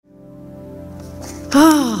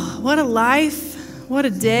Oh, what a life. What a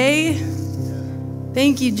day.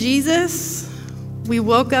 Thank you, Jesus. We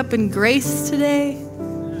woke up in grace today.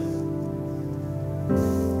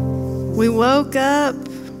 We woke up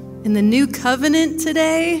in the new covenant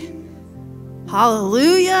today.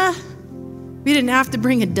 Hallelujah. We didn't have to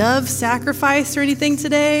bring a dove sacrifice or anything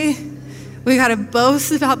today. We got to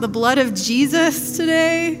boast about the blood of Jesus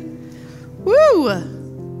today.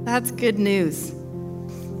 Woo! That's good news.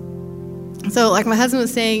 So like my husband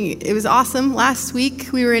was saying, it was awesome. Last week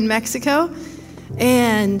we were in Mexico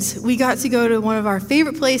and we got to go to one of our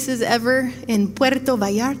favorite places ever in Puerto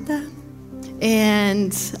Vallarta.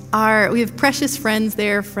 And we have precious friends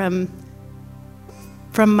there from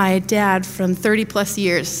my dad from 30 plus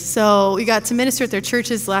years. So we got to minister at their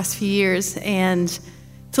churches the last few years, and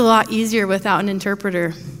it's a lot easier without an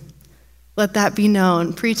interpreter. Let that be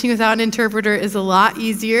known. Preaching without an interpreter is a lot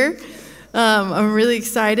easier. I'm really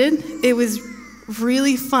excited. It was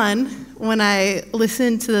really fun when I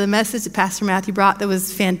listened to the message that Pastor Matthew brought that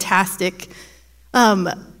was fantastic.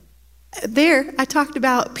 There, I talked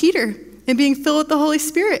about Peter and being filled with the Holy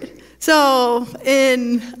Spirit. So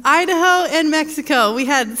in Idaho and Mexico, we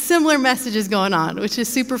had similar messages going on, which is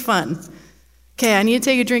super fun. Okay, I need to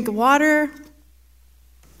take a drink of water.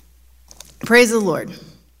 Praise the Lord.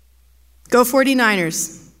 Go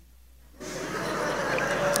 49ers.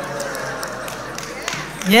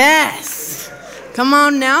 Yes. Come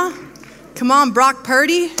on now. Come on, Brock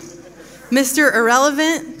Purdy. Mr.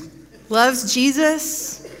 Irrelevant. Loves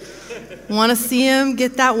Jesus. Want to see him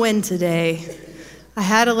get that win today. I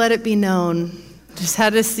had to let it be known. Just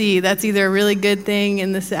had to see that's either a really good thing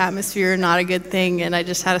in this atmosphere or not a good thing, and I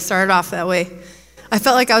just had to start it off that way. I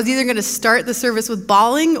felt like I was either going to start the service with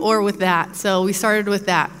bawling or with that, so we started with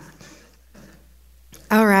that.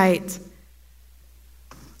 All right.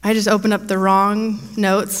 I just opened up the wrong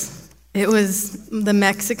notes. It was the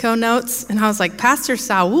Mexico notes, and I was like, Pastor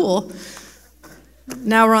Saul.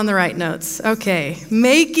 Now we're on the right notes. Okay.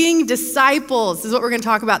 Making disciples is what we're going to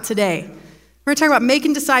talk about today. We're going to talk about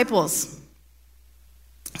making disciples.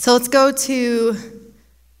 So let's go to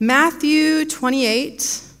Matthew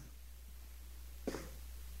 28.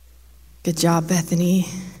 Good job, Bethany.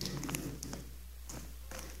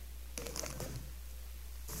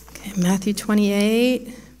 Okay, Matthew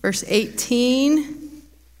 28, verse 18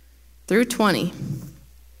 through 20.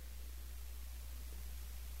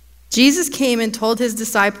 Jesus came and told his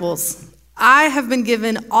disciples, I have been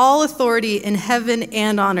given all authority in heaven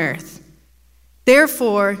and on earth.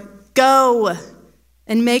 Therefore, go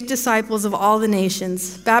and make disciples of all the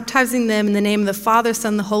nations, baptizing them in the name of the Father,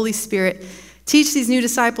 Son, and the Holy Spirit. Teach these new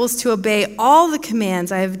disciples to obey all the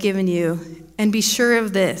commands I have given you, and be sure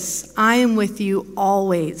of this, I am with you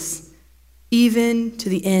always, even to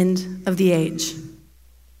the end of the age.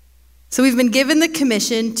 So we've been given the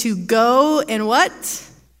commission to go and what?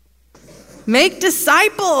 Make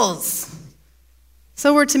disciples.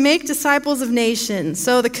 So we're to make disciples of nations.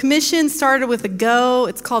 So the commission started with a go.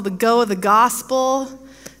 It's called the go of the gospel.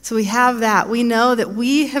 So we have that. We know that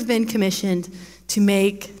we have been commissioned to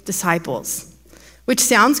make disciples, which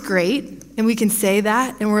sounds great. And we can say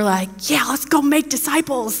that. And we're like, yeah, let's go make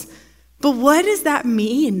disciples. But what does that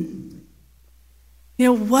mean? You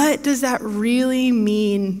know, what does that really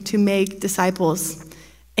mean to make disciples?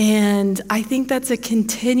 And I think that's a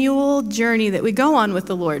continual journey that we go on with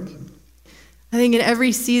the Lord. I think in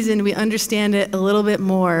every season we understand it a little bit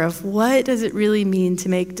more of what does it really mean to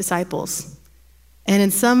make disciples. And in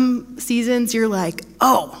some seasons you're like,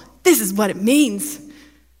 oh, this is what it means.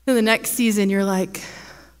 In the next season you're like,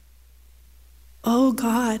 oh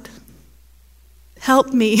God,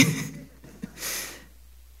 help me.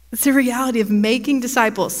 It's the reality of making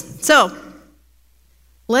disciples. So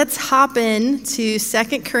let's hop into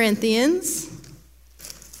 2 Corinthians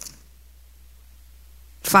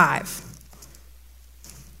 5.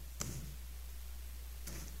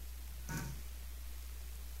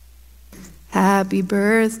 Happy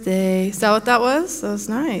birthday. Is that what that was? That was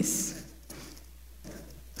nice.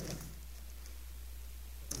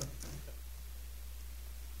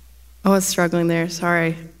 I was struggling there,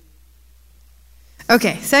 sorry.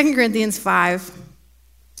 Okay, 2 Corinthians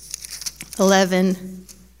 5:11.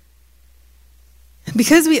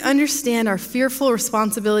 Because we understand our fearful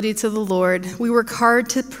responsibility to the Lord, we work hard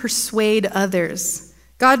to persuade others.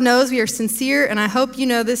 God knows we are sincere, and I hope you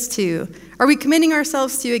know this too. Are we committing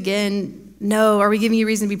ourselves to you again? No. Are we giving you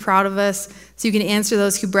reason to be proud of us so you can answer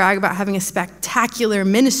those who brag about having a spectacular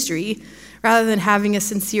ministry rather than having a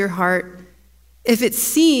sincere heart? If it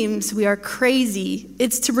seems we are crazy,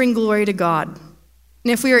 it's to bring glory to God.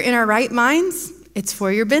 And if we are in our right minds, it's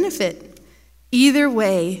for your benefit. Either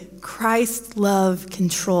way, Christ's love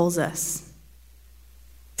controls us.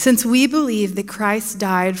 Since we believe that Christ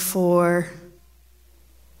died for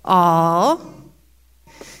all,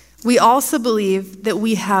 we also believe that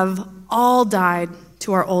we have all died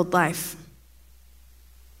to our old life.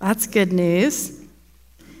 That's good news.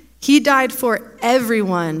 He died for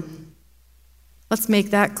everyone. Let's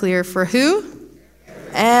make that clear. For who?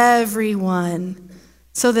 Everyone.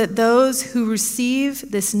 So that those who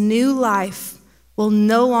receive this new life will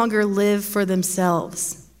no longer live for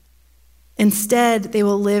themselves. Instead, they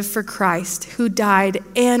will live for Christ, who died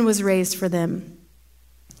and was raised for them.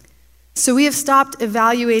 So we have stopped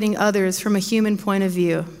evaluating others from a human point of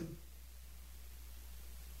view.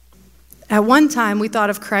 At one time, we thought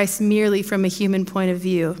of Christ merely from a human point of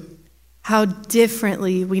view. How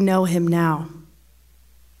differently we know him now.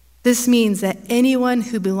 This means that anyone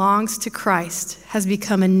who belongs to Christ has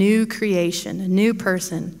become a new creation, a new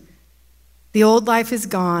person. The old life is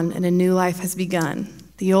gone and a new life has begun.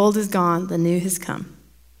 The old is gone, the new has come.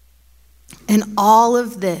 And all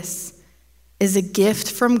of this is a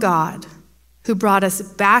gift from God, who brought us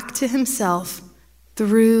back to himself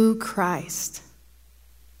through Christ.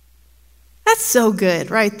 That's so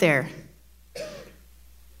good right there.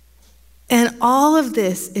 And all of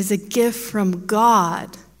this is a gift from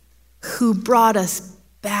God, who brought us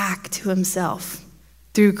back to himself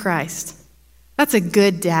through Christ. That's a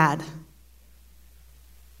good dad.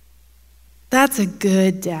 That's a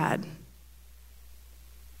good dad.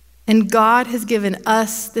 And God has given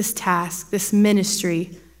us this task, this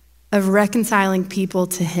ministry of reconciling people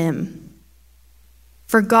to him.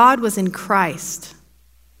 For God was in Christ,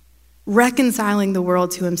 reconciling the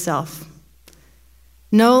world to himself,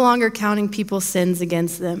 no longer counting people's sins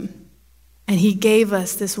against them. And he gave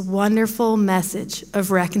us this wonderful message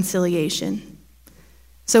of reconciliation.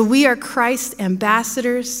 So we are Christ's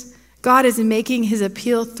ambassadors. God is making his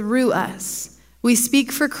appeal through us. We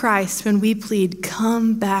speak for Christ when we plead,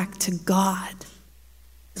 come back to God.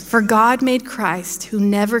 For God made Christ, who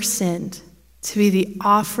never sinned, to be the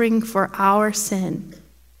offering for our sin,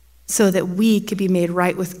 so that we could be made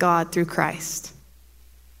right with God through Christ.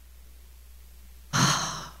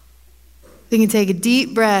 We can take a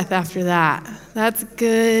deep breath after that. That's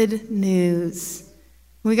good news.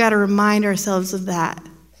 We got to remind ourselves of that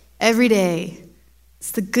every day.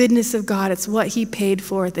 It's the goodness of God. It's what he paid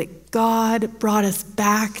for, that God brought us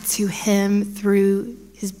back to him through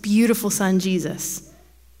his beautiful son, Jesus.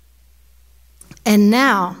 And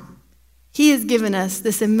now he has given us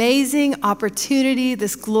this amazing opportunity,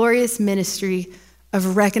 this glorious ministry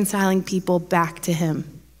of reconciling people back to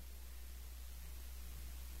him.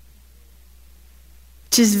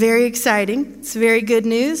 Which is very exciting. It's very good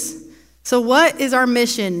news. So what is our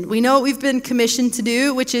mission? We know what we've been commissioned to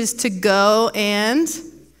do, which is to go and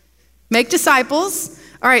make disciples.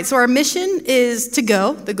 All right, so our mission is to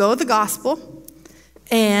go, the go of the gospel,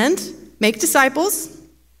 and make disciples,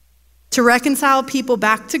 to reconcile people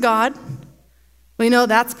back to God. We know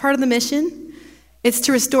that's part of the mission. It's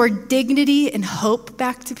to restore dignity and hope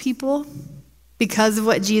back to people because of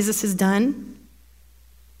what Jesus has done.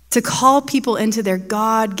 To call people into their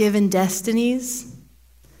God-given destinies.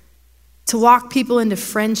 To walk people into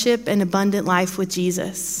friendship and abundant life with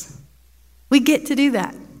Jesus. We get to do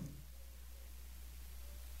that.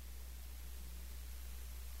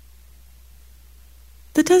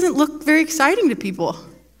 That doesn't look very exciting to people.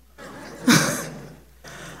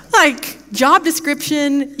 Like, job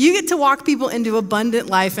description, you get to walk people into abundant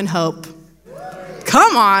life and hope.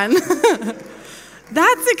 Come on.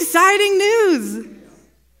 That's exciting news.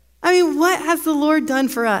 I mean, what has the Lord done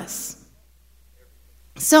for us?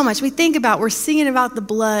 So much. We think about, we're singing about the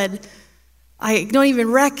blood. I don't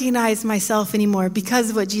even recognize myself anymore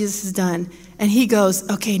because of what Jesus has done. And he goes,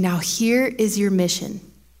 okay, now here is your mission.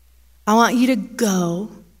 I want you to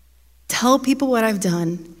go, tell people what I've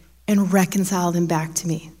done, and reconcile them back to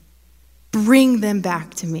me. Bring them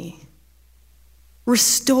back to me.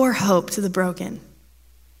 Restore hope to the broken.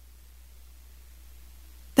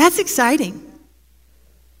 That's exciting.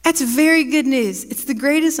 That's very good news. It's the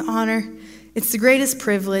greatest honor. It's the greatest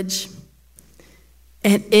privilege.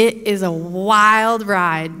 And it is a wild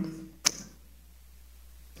ride.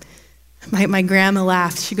 My grandma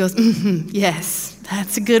laughed. She goes, yes,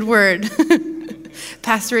 that's a good word.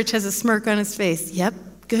 Pastor Rich has a smirk on his face. Yep,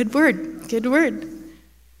 good word, good word.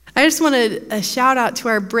 I just want to shout out to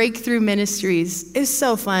our breakthrough ministries. It's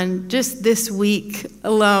so fun. Just this week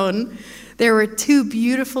alone, there were 2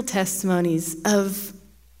 beautiful testimonies of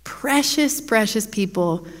precious, precious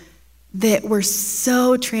people that were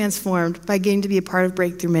so transformed by getting to be a part of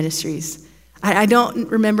breakthrough ministries. I don't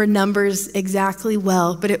remember numbers exactly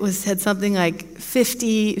well, but it said something like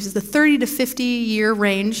 50, it was the 30 to 50 year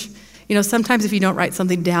range. You know, sometimes if you don't write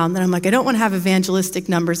something down, then I'm like, I don't want to have evangelistic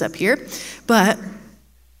numbers up here. But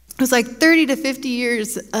it was like 30 to 50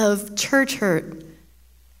 years of church hurt.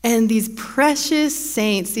 And these precious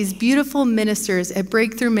saints, these beautiful ministers at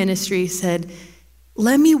Breakthrough Ministry said,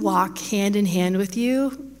 let me walk hand in hand with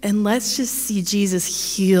you, and let's just see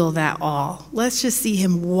Jesus heal that all. Let's just see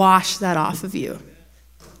him wash that off of you.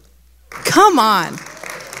 Come on.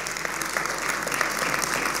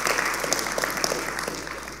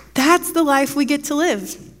 That's the life we get to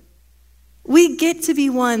live. We get to be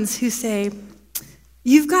ones who say,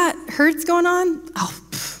 you've got hurts going on? Oh,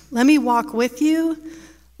 let me walk with you.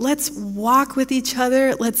 Let's walk with each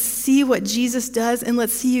other. Let's see what Jesus does, and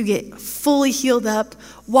let's see you get fully healed up,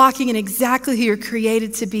 walking in exactly who you're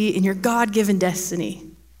created to be in your God-given destiny.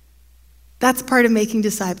 That's part of making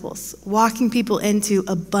disciples, walking people into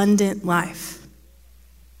abundant life.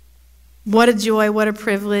 What a joy, what a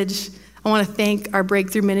privilege. I want to thank our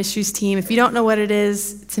Breakthrough Ministries team. If you don't know what it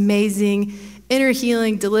is, it's amazing. Inner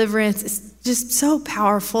healing, deliverance, it's just so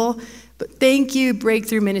powerful. But thank you,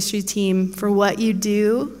 Breakthrough Ministry team, for what you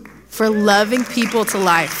do, for loving people to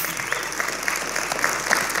life.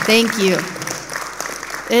 Thank you.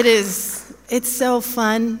 It's so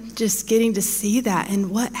fun just getting to see that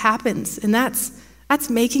and what happens. And that's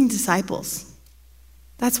making disciples.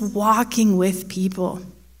 That's walking with people,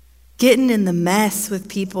 getting in the mess with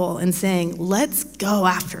people and saying, let's go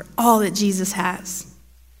after all that Jesus has.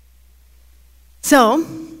 So,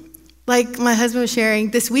 like my husband was sharing,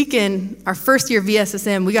 this weekend, our first year of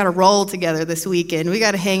VSSM, we got to roll together this weekend. We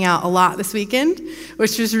got to hang out a lot this weekend,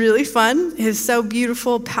 which was really fun. It was so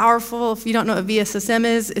beautiful, powerful. If you don't know what VSSM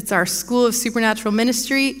is, it's our School of Supernatural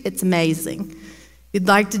Ministry. It's amazing. If you'd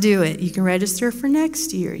like to do it, you can register for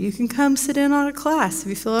next year. You can come sit in on a class if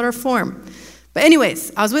you fill out our form. But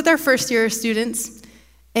anyways, I was with our first year students,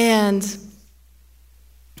 and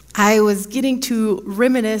I was getting to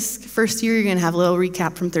reminisce. First year, you're going to have a little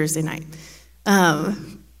recap from Thursday night.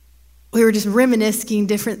 We were just reminiscing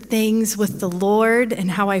different things with the Lord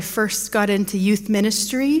and how I first got into youth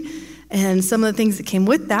ministry and some of the things that came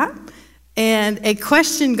with that. And a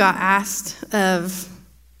question got asked the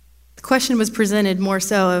question was presented more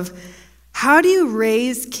so of, how do you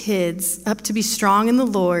raise kids up to be strong in the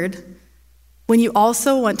Lord when you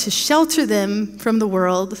also want to shelter them from the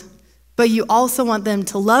world, but you also want them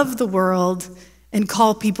to love the world and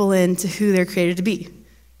call people into who they're created to be?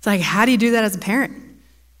 It's like, how do you do that as a parent?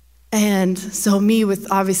 And so me,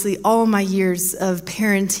 with obviously all my years of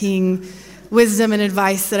parenting wisdom and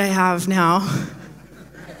advice that I have now,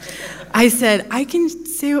 I said, I can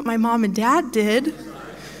say what my mom and dad did.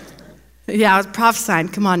 Yeah, I was prophesying.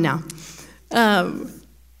 Come on now. And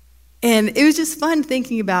it was just fun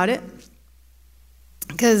thinking about it,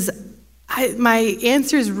 because my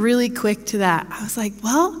answer is really quick to that. I was like,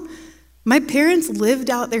 well, my parents lived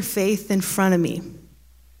out their faith in front of me.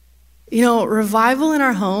 You know, revival in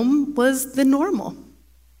our home was the normal.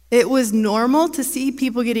 It was normal to see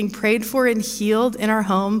people getting prayed for and healed in our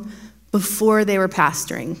home before they were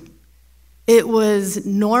pastoring. It was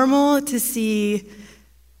normal to see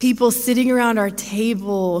people sitting around our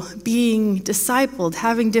table being discipled,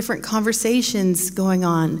 having different conversations going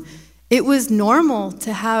on. It was normal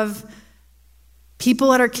to have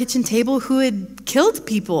people at our kitchen table who had killed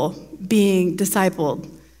people being discipled.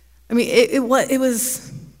 I mean, it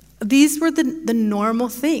was, these were the normal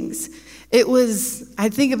things. It was, I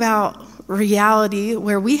think about reality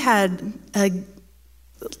where we had a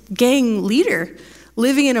gang leader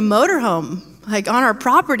living in a motorhome, like on our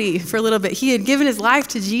property for a little bit. He had given his life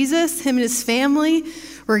to Jesus. Him and his family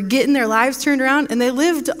were getting their lives turned around, and they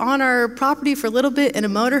lived on our property for a little bit in a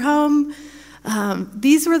motorhome.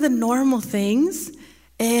 These were the normal things,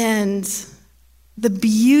 and the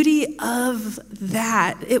beauty of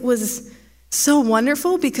that, it was so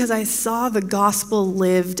wonderful because I saw the gospel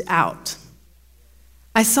lived out.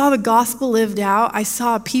 I saw the gospel lived out. I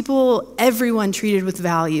saw people, everyone treated with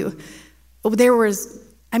value.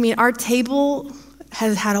 Our table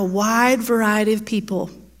has had a wide variety of people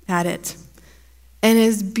at it. And it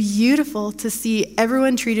is beautiful to see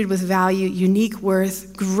everyone treated with value, unique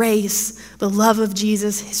worth, grace, the love of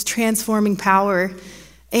Jesus, his transforming power.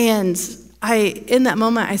 And in that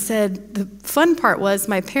moment, I said, the fun part was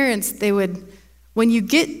my parents, when you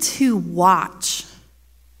get to watch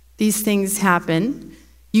these things happen,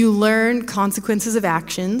 you learn consequences of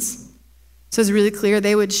actions. So it's really clear.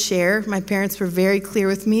 They would share. My parents were very clear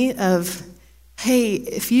with me of, hey,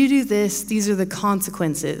 if you do this, these are the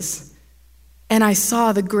consequences. And I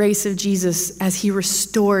saw the grace of Jesus as he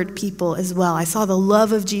restored people as well. I saw the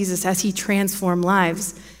love of Jesus as he transformed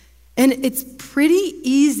lives. And it's pretty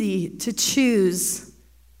easy to choose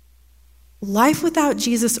life without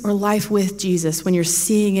Jesus or life with Jesus when you're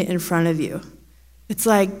seeing it in front of you. It's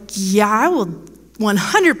like, yeah, I will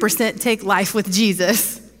 100% take life with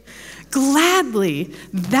Jesus. Gladly.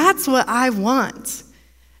 That's what I want.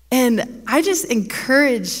 And I just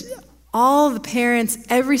encourage all the parents,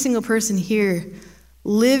 every single person here,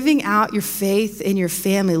 living out your faith in your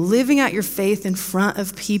family, living out your faith in front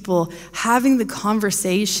of people, having the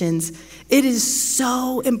conversations. It is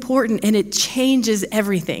so important, and it changes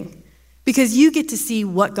everything because you get to see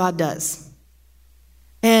what God does.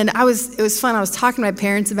 And it was fun. I was talking to my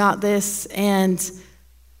parents about this, and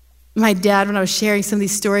my dad, when I was sharing some of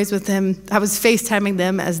these stories with him, I was FaceTiming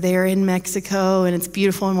them as they're in Mexico, and it's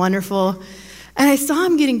beautiful and wonderful. And I saw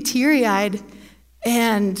him getting teary-eyed,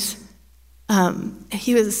 and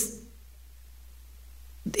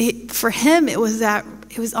for him, it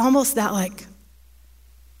was almost that like,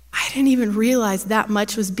 I didn't even realize that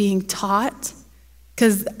much was being taught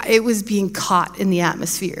because it was being caught in the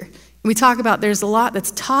atmosphere. And we talk about there's a lot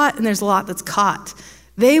that's taught and there's a lot that's caught.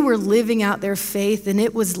 They were living out their faith, and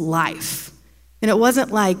it was life. And it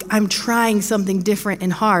wasn't like, I'm trying something different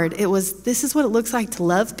and hard. It was, this is what it looks like to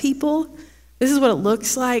love people. This is what it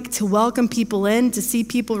looks like to welcome people in, to see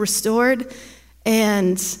people restored.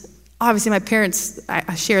 And obviously my parents,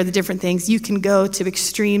 I share the different things. You can go to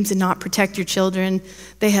extremes and not protect your children.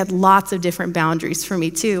 They had lots of different boundaries for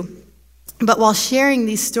me too. But while sharing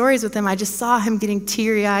these stories with him, I just saw him getting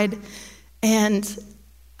teary-eyed. And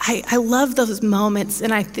I love those moments.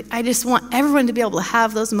 And I just want everyone to be able to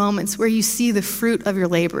have those moments where you see the fruit of your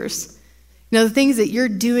labors. You know, the things that you're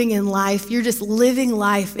doing in life, you're just living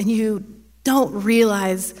life, and you don't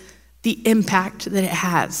realize the impact that it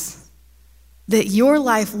has. That your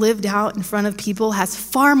life lived out in front of people has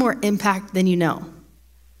far more impact than you know.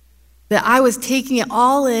 That I was taking it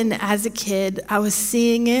all in as a kid. I was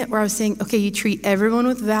seeing it where I was saying, okay, you treat everyone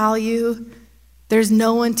with value. There's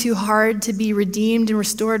no one too hard to be redeemed and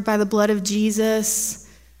restored by the blood of Jesus.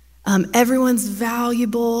 Everyone's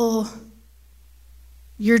valuable.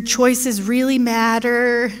 Your choices really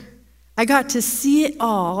matter. I got to see it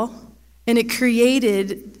all. And it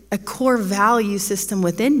created a core value system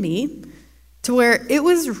within me to where it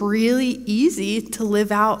was really easy to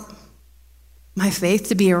live out my faith,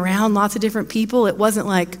 to be around lots of different people. It wasn't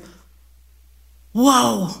like,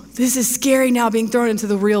 whoa, this is scary now being thrown into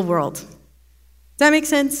the real world. Does that make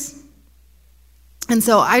sense? And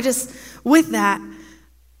so with that,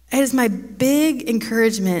 it is my big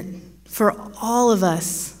encouragement for all of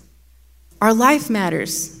us. Our life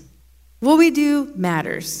matters. What we do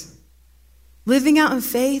matters. Living out in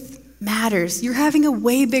faith matters. You're having a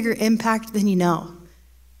way bigger impact than you know.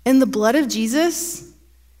 And the blood of Jesus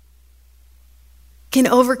can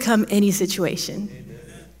overcome any situation. Amen.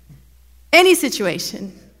 Any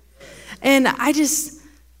situation. And I just,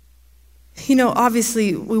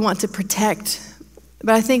 obviously we want to protect,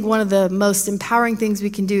 but I think one of the most empowering things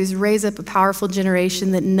we can do is raise up a powerful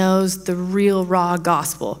generation that knows the real raw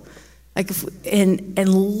gospel. And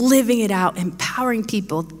living it out, empowering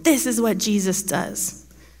people. This is what Jesus does.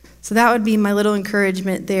 So that would be my little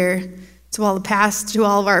encouragement there to all the past, to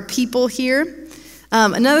all of our people here.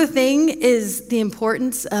 Another thing is the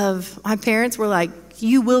importance of, my parents were like,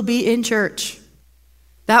 you will be in church.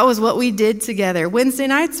 That was what we did together. Wednesday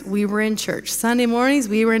nights, we were in church. Sunday mornings,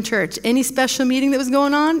 we were in church. Any special meeting that was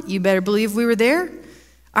going on, you better believe we were there.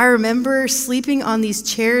 I remember sleeping on these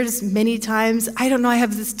chairs many times. I don't know, I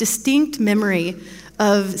have this distinct memory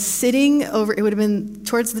of sitting over, it would have been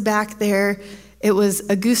towards the back there. It was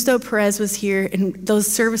Augusto Perez was here, and those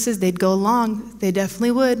services, they'd go long. They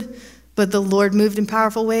definitely would. But the Lord moved in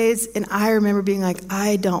powerful ways, and I remember being like,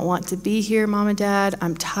 I don't want to be here, Mom and Dad.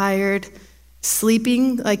 I'm tired.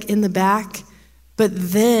 Sleeping in the back. But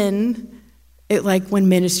then, when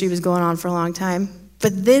ministry was going on for a long time,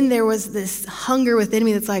 but then there was this hunger within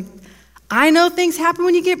me that's like, I know things happen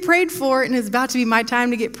when you get prayed for, and it's about to be my time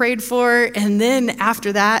to get prayed for. And then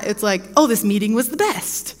after that, it's like, oh, this meeting was the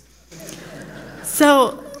best.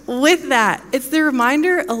 So with that, it's the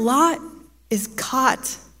reminder a lot is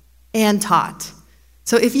caught and taught.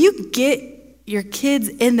 So if you get your kids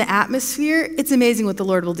in the atmosphere, it's amazing what the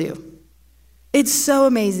Lord will do. It's so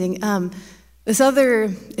amazing.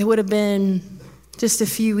 It would have been just a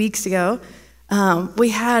few weeks ago, we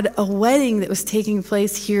had a wedding that was taking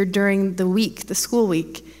place here during the school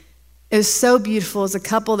week. It was so beautiful. It was a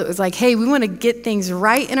couple that was like, hey, we want to get things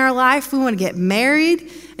right in our life. We want to get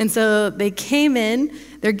married. And so they came in.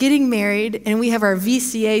 they're getting married, and we have our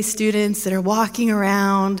VCA students that are walking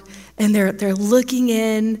around, and they're looking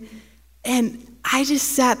in, and I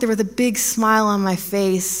just sat there with a big smile on my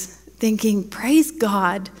face, thinking, praise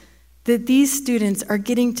God that these students are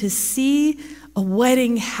getting to see a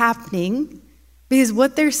wedding happening, because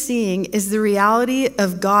what they're seeing is the reality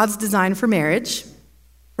of God's design for marriage.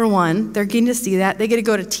 For one, they're getting to see that. They get to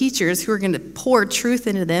go to teachers who are going to pour truth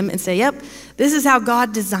into them and say, yep, this is how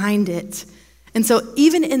God designed it. And so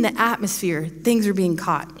even in the atmosphere, things are being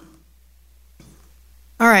caught.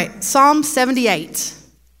 All right, Psalm 78.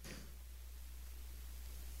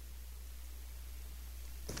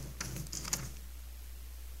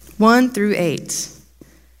 One through 8.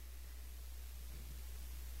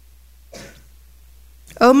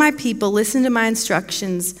 O my people, listen to my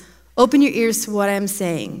instructions. Open your ears to what I am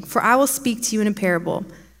saying, for I will speak to you in a parable.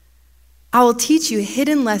 I will teach you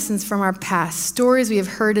hidden lessons from our past, stories we have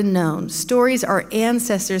heard and known, stories our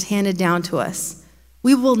ancestors handed down to us.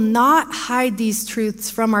 We will not hide these truths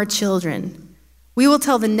from our children. We will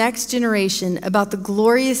tell the next generation about the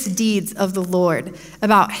glorious deeds of the Lord,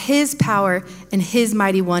 about his power and his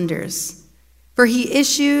mighty wonders. For he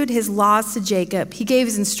issued his laws to Jacob. He gave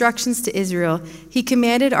his instructions to Israel. He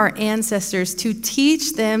commanded our ancestors to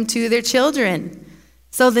teach them to their children,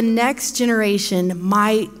 so the next generation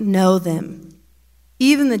might know them,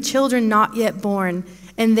 even the children not yet born,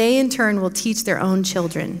 and they in turn will teach their own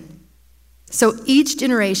children. So each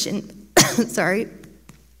generation,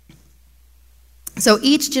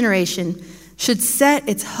 should set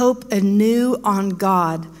its hope anew on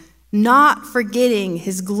God, not forgetting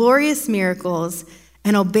his glorious miracles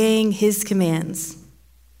and obeying his commands.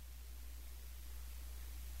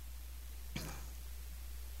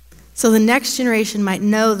 So the next generation might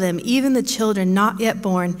know them, even the children not yet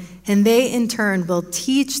born, and they in turn will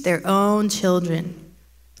teach their own children.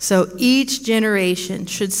 So each generation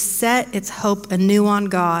should set its hope anew on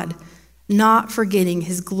God, not forgetting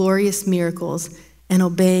his glorious miracles and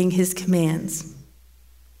obeying his commands.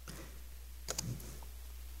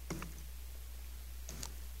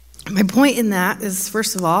 My point in that is,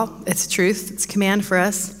 first of all, it's truth, it's a command for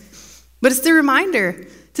us, but it's the reminder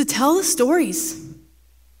to tell the stories.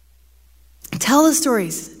 Tell the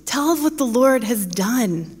stories. Tell of what the Lord has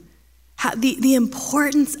done, the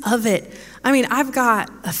importance of it. I mean, I've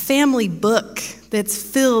got a family book that's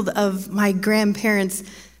filled of my grandparents,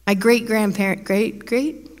 my great-grandparent,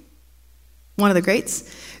 one of the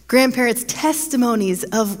greats, grandparents' testimonies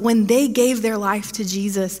of when they gave their life to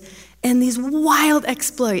Jesus and these wild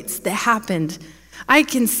exploits that happened. I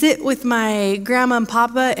can sit with my grandma and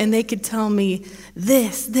papa and they could tell me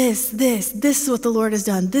this is what the Lord has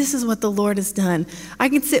done. This is what the Lord has done. I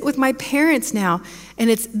can sit with my parents now and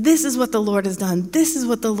it's this is what the Lord has done. This is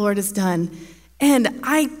what the Lord has done. And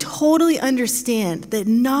I totally understand that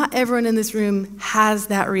not everyone in this room has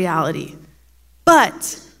that reality.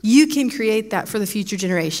 But you can create that for the future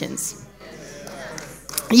generations.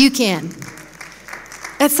 You can.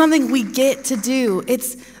 That's something we get to do.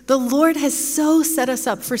 The Lord has so set us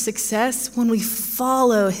up for success when we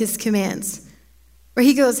follow his commands. Where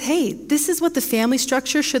he goes, hey, this is what the family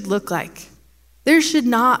structure should look like. There should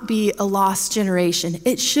not be a lost generation.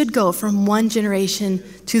 It should go from one generation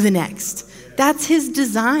to the next. That's his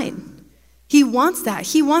design. He wants that.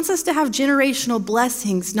 He wants us to have generational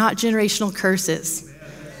blessings, not generational curses.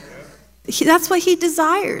 That's what he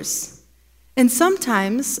desires. And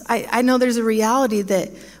sometimes, I know there's a reality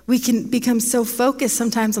that we can become so focused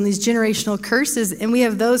sometimes on these generational curses, and we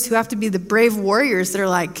have those who have to be the brave warriors that are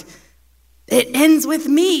like, it ends with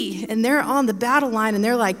me, and they're on the battle line, and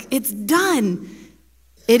they're like, it's done.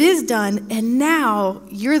 It is done, and now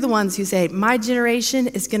you're the ones who say, my generation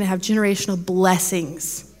is going to have generational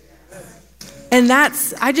blessings. And I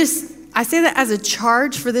say that as a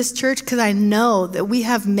charge for this church because I know that we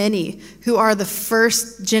have many who are the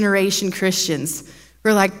first generation Christians who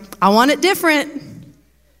are like, I want it different.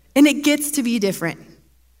 And it gets to be different.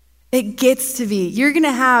 It gets to be. You're going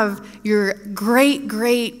to have your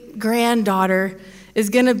great-great-granddaughter is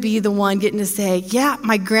going to be the one getting to say, yeah,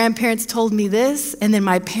 my grandparents told me this, and then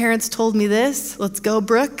my parents told me this. Let's go,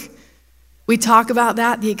 Brooke. We talk about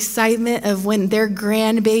that, the excitement of when their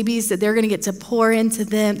grandbabies, that they're going to get to pour into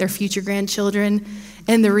them, their future grandchildren,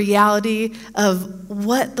 and the reality of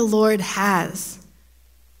what the Lord has.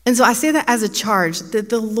 And so I say that as a charge, that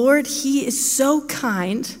the Lord, he is so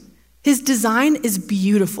kind. His design is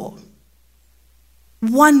beautiful,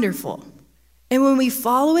 wonderful. And when we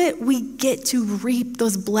follow it, we get to reap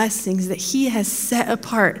those blessings that he has set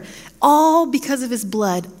apart, all because of his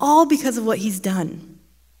blood, all because of what he's done.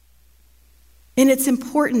 And it's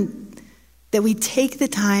important that we take the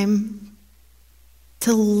time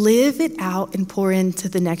to live it out and pour into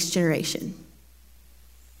the next generation.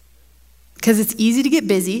 Because it's easy to get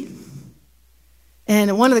busy.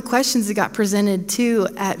 And one of the questions that got presented too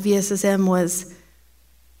at VSSM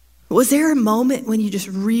was there a moment when you just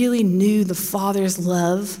really knew the Father's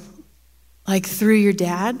love, like through your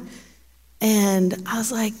dad? And I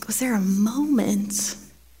was like, was there a moment?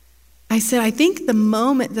 I said, I think the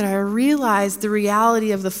moment that I realized the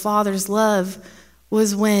reality of the Father's love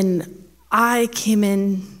was when I came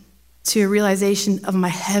in to a realization of my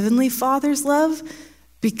Heavenly Father's love,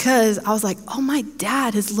 because I was like, oh, my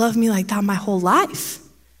dad has loved me like that my whole life.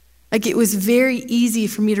 Like, it was very easy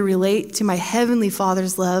for me to relate to my Heavenly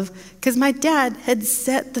Father's love because my dad had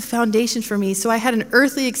set the foundation for me. So I had an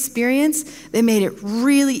earthly experience that made it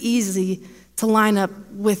really easy to line up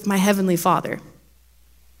with my Heavenly Father,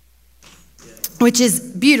 which is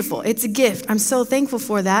beautiful. It's a gift. I'm so thankful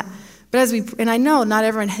for that. But and I know not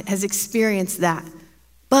everyone has experienced that,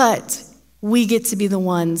 but we get to be the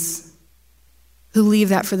ones who leave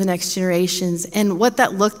that for the next generations. And what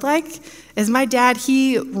that looked like is my dad,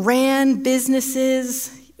 he ran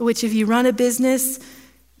businesses, which if you run a business,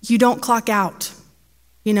 you don't clock out.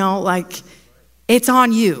 Like, it's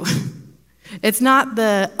on you. It's not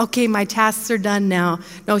okay, my tasks are done now.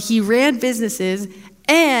 No, he ran businesses,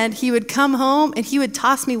 and he would come home and he would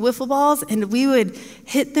toss me wiffle balls, and we would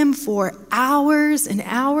hit them for hours and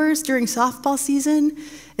hours during softball season.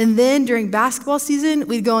 And then during basketball season,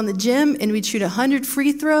 we'd go in the gym and we'd shoot 100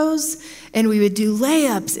 free throws and we would do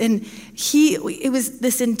layups. And it was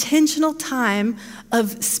this intentional time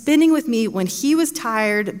of spending with me when he was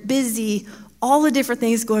tired, busy, all the different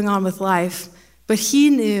things going on with life. But he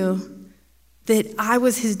knew that I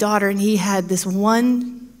was his daughter, and he had this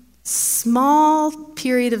one small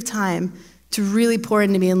period of time to really pour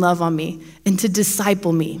into me and love on me and to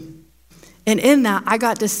disciple me. And in that, I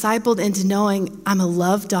got discipled into knowing I'm a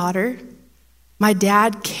loved daughter. My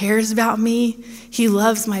dad cares about me. He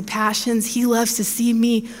loves my passions. He loves to see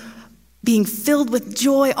me being filled with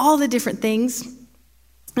joy, all the different things.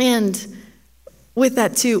 And with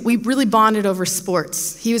that too, we really bonded over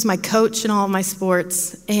sports. He was my coach in all of my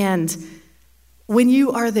sports. And when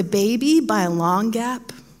you are the baby by a long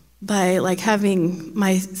gap, by like having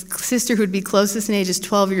my sister who would be closest in age is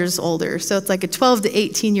 12 years older. So it's like a 12 to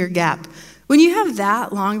 18 year gap. When you have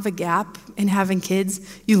that long of a gap in having kids,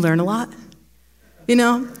 you learn a lot,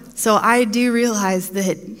 So I do realize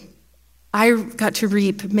that I got to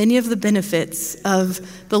reap many of the benefits of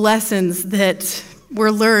the lessons that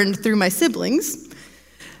were learned through my siblings.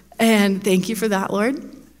 And thank you for that,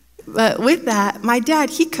 Lord. But with that, my dad,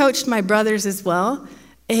 he coached my brothers as well.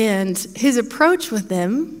 And his approach with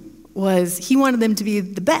them was he wanted them to be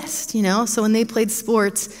the best, So when they played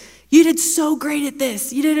sports, you did so great at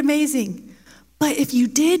this. You did amazing. But if you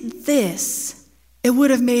did this, it would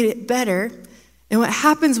have made it better. And what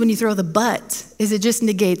happens when you throw the but is it just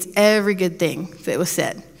negates every good thing that was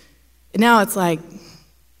said. And now it's like,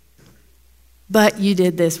 but you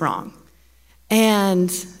did this wrong.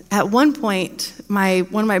 And at one point,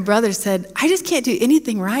 one of my brothers said, I just can't do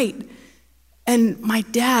anything right. And my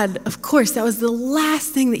dad, of course, that was the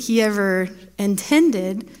last thing that he ever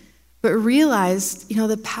intended, but realized,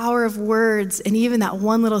 the power of words and even that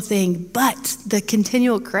one little thing, but the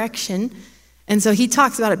continual correction. And so he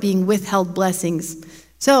talks about it being withheld blessings.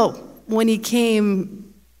 So when he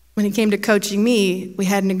came to coaching me, we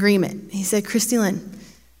had an agreement. He said, Christie Lynn,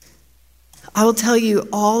 I will tell you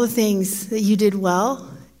all the things that you did well.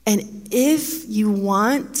 And if you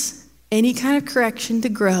want any kind of correction to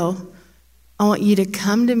grow, I want you to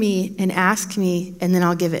come to me and ask me, and then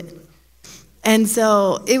I'll give it. And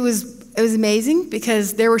so it was amazing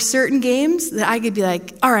because there were certain games that I could be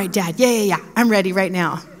like, all right, Dad, yeah, I'm ready right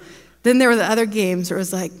now. Then there were the other games where it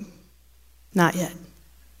was like, not yet.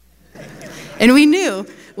 And we knew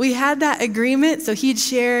we had that agreement, so he'd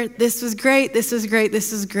share, this was great, this was great,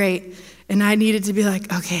 this was great. And I needed to be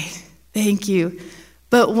like, okay, thank you.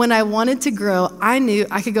 But when I wanted to grow, I knew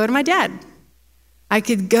I could go to my dad. I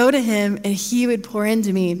could go to him and he would pour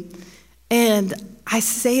into me. And I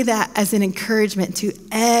say that as an encouragement to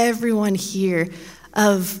everyone here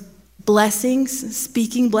of blessings,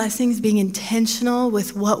 speaking blessings, being intentional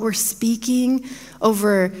with what we're speaking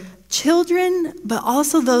over children, but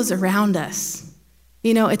also those around us.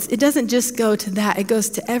 It doesn't just go to that. It goes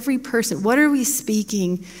to every person. What are we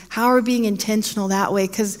speaking? How are we being intentional that way?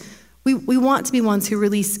 Because we want to be ones who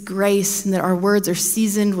release grace and that our words are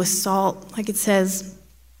seasoned with salt, like it says.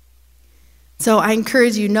 So I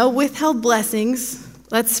encourage you, no withheld blessings.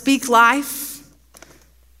 Let's speak life,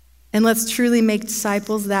 and let's truly make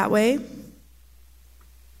disciples that way.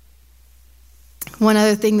 One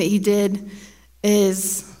other thing that he did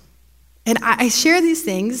is, and I share these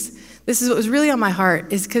things, this is what was really on my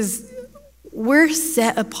heart, is because we're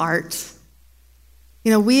set apart.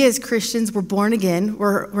 We as Christians, we're born again,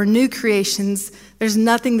 we're new creations. There's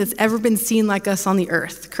nothing that's ever been seen like us on the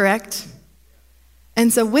earth, correct?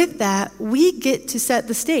 And so with that, we get to set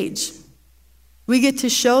the stage. We get to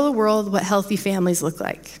show the world what healthy families look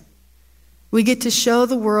like. We get to show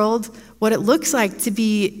the world what it looks like to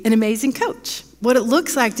be an amazing coach, what it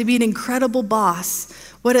looks like to be an incredible boss,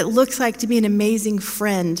 what it looks like to be an amazing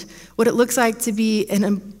friend, what it looks like to be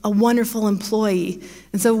a wonderful employee.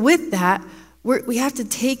 And so with that, we have to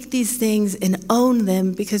take these things and own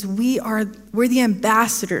them because we're the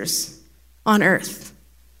ambassadors on earth.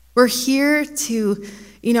 We're here to,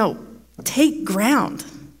 take ground.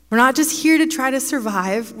 We're not just here to try to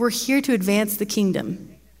survive. We're here to advance the kingdom.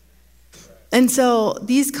 And so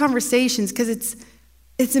these conversations, because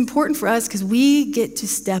it's important for us because we get to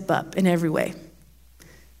step up in every way.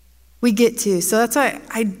 We get to. So that's why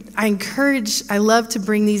I love to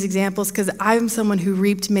bring these examples because I'm someone who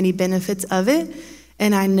reaped many benefits of it.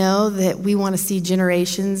 And I know that we want to see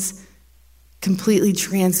generations completely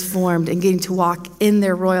transformed and getting to walk in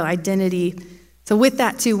their royal identity. So with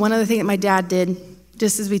that too, one other thing that my dad did,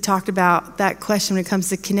 just as we talked about that question when it comes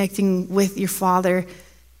to connecting with your father,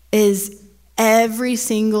 is every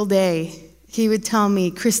single day he would tell me,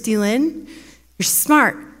 Christie Lynn, you're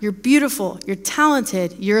smart, you're beautiful, you're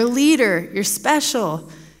talented, you're a leader, you're special.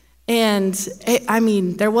 And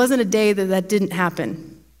there wasn't a day that didn't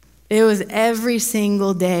happen. It was every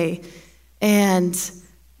single day. And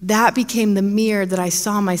that became the mirror that I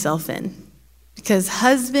saw myself in. Because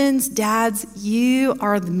husbands, dads, you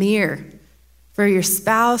are the mirror for your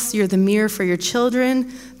spouse. You're the mirror for your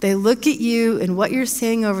children. They look at you, and what you're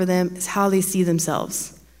saying over them is how they see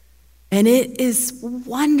themselves. And it is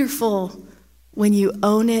wonderful when you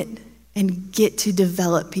own it and get to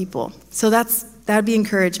develop people. So that'd be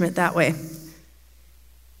encouragement that way.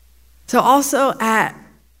 So also at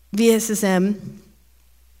VSSM,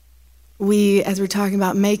 as we're talking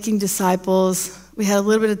about making disciples, we had a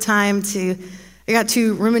little bit of time I got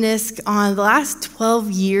to reminisce on the last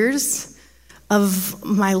 12 years of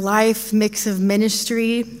my life, mix of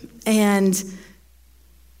ministry, and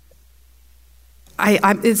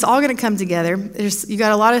it's all going to come together. You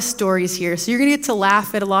got a lot of stories here, so you're going to get to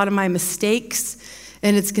laugh at a lot of my mistakes,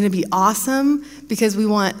 and it's going to be awesome because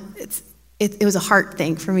it was a heart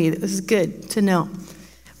thing for me. It was good to know.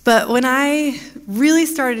 But when I really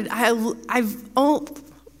started, I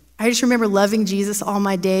just remember loving Jesus all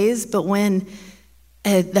my days. But when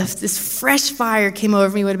this fresh fire came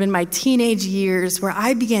over me, would have been my teenage years, where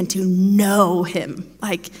I began to know him,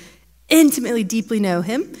 like intimately, deeply know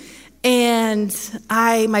him. And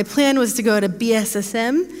my plan was to go to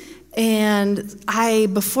BSSM,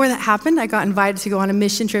 and before that happened, I got invited to go on a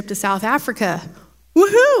mission trip to South Africa.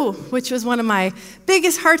 Woohoo! Which was one of my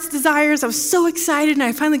biggest heart's desires. I was so excited, and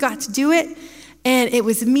I finally got to do it. And it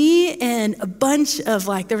was me and a bunch of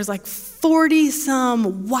there was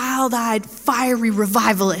 40-some wild-eyed, fiery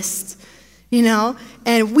revivalists,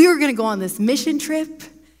 And we were going to go on this mission trip,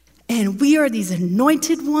 and we are these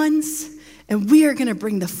anointed ones, and we are going to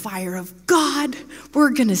bring the fire of God.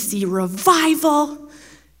 We're going to see revival,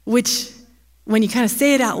 which when you kind of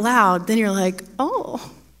say it out loud, then you're like,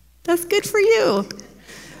 oh, that's good for you.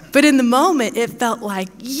 But in the moment, it felt like,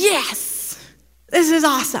 yes, this is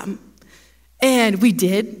awesome. And we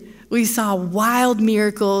did. We saw wild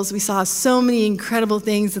miracles. We saw so many incredible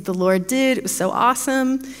things that the Lord did. It was so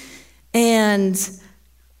awesome. And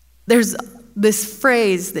there's this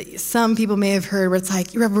phrase that some people may have heard where it's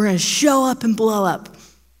like, we're going to show up and blow up,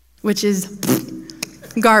 which is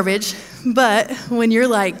garbage. But when you're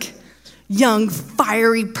young,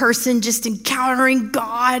 fiery person just encountering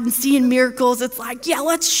God and seeing miracles, it's like, yeah,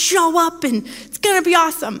 let's show up and it's going to be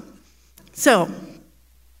awesome. So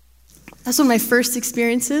that's one of my first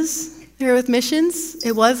experiences here with missions.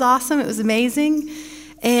 It was awesome. It was amazing.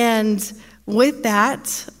 And with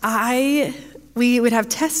that, we would have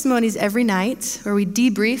testimonies every night where we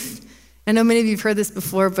debrief. I know many of you have heard this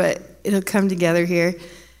before, but it'll come together here.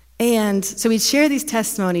 And so we'd share these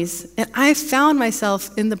testimonies. And I found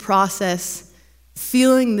myself in the process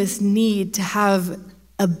feeling this need to have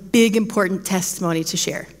a big, important testimony to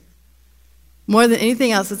share. More than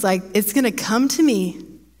anything else, it's it's going to come to me.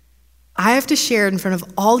 I have to share it in front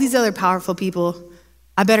of all these other powerful people.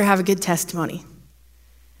 I better have a good testimony.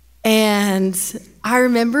 And I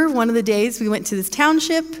remember one of the days we went to this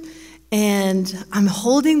township, and I'm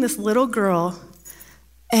holding this little girl,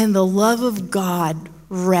 and the love of God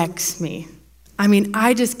wrecks me.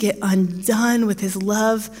 I just get undone with his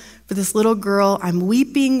love for this little girl. I'm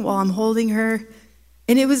weeping while I'm holding her.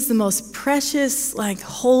 And it was the most precious,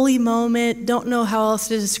 holy moment. Don't know how else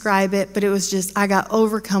to describe it, but it was just, I got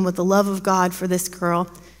overcome with the love of God for this girl.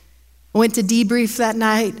 I went to debrief that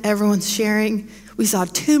night. Everyone's sharing. We saw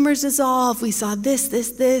tumors dissolve. We saw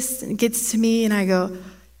this. And it gets to me, and I go,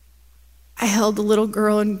 I held the little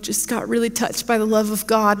girl and just got really touched by the love of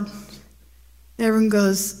God. And everyone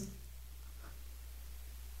goes,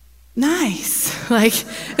 nice. I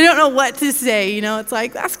don't know what to say. It's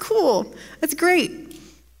that's cool. That's great.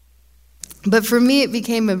 But for me, it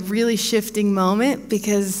became a really shifting moment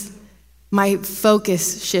because my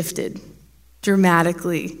focus shifted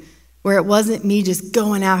dramatically, where it wasn't me just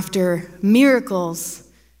going after miracles.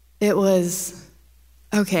 It was,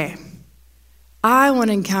 okay, I want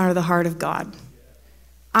to encounter the heart of God.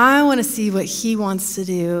 I want to see what he wants to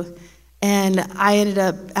do. And I ended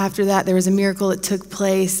up, after that, there was a miracle that took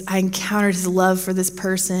place. I encountered his love for this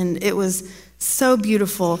person. It was so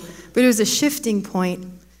beautiful, but it was a shifting point.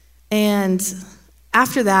 And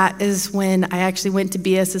after that is when I actually went to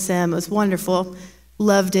BSSM. It was wonderful,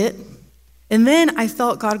 loved it. And then I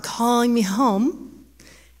felt God calling me home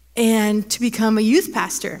and to become a youth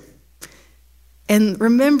pastor. And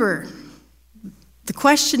remember, the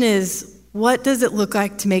question is, what does it look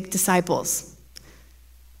like to make disciples?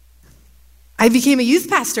 I became a youth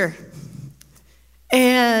pastor.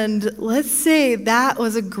 And let's say that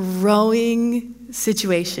was a growing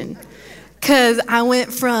situation. Because I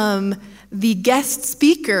went from the guest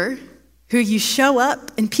speaker who you show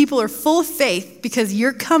up and people are full of faith because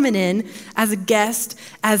you're coming in as a guest,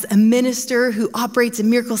 as a minister who operates in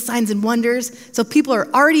miracle signs and wonders. So people are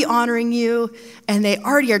already honoring you and they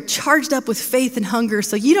already are charged up with faith and hunger.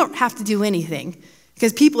 So you don't have to do anything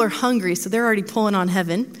because people are hungry. So they're already pulling on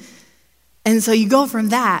heaven. And so you go from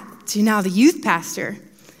that to now the youth pastor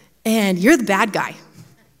and you're the bad guy.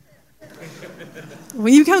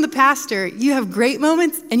 When you become the pastor, you have great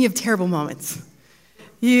moments and you have terrible moments.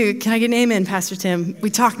 Can I get an amen, Pastor Tim? We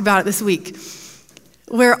talked about it this week.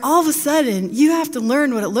 Where all of a sudden, you have to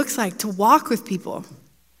learn what it looks like to walk with people.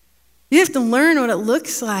 You have to learn what it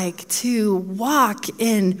looks like to walk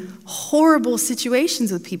in horrible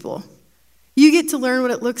situations with people. You get to learn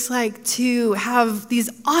what it looks like to have these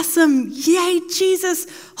awesome, yay, Jesus,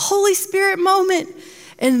 Holy Spirit moment.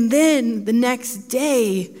 And then the next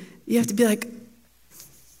day, you have to be like,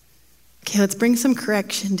 okay, let's bring some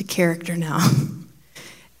correction to character now.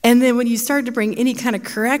 And then when you start to bring any kind of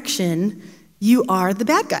correction, you are the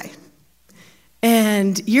bad guy.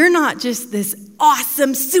 And you're not just this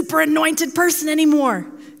awesome, super anointed person anymore.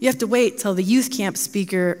 You have to wait till the youth camp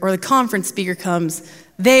speaker or the conference speaker comes.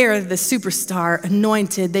 They are the superstar,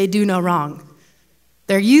 anointed, they do no wrong.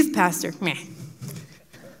 Their youth pastor, meh.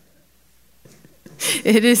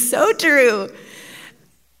 It is so true.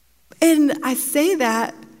 And I say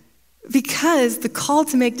that because the call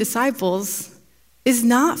to make disciples is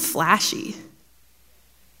not flashy.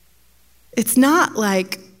 It's not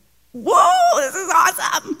like, whoa, this is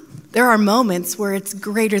awesome. There are moments where it's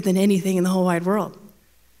greater than anything in the whole wide world.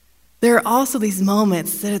 There are also these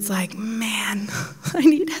moments that it's like, man, I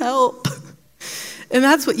need help. And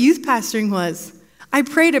that's what youth pastoring was. I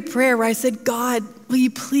prayed a prayer where I said, God, will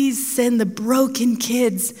you please send the broken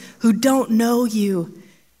kids who don't know you?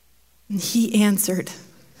 And he answered.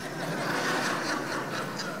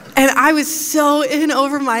 And I was so in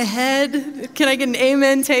over my head. Can I get an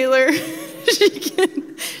amen, Taylor?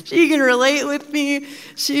 She can relate with me.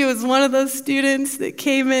 She was one of those students that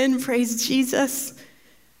came in, praise Jesus.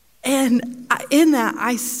 And in that,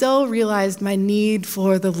 I so realized my need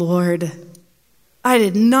for the Lord. I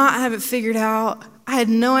did not have it figured out. I had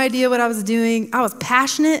no idea what I was doing. I was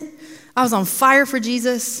passionate. I was on fire for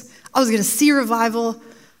Jesus. I was going to see revival.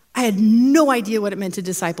 I had no idea what it meant to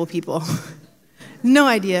disciple people. No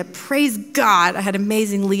idea. Praise God. I had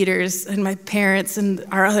amazing leaders and my parents and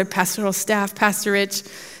our other pastoral staff, Pastor Rich.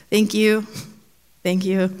 Thank you. Thank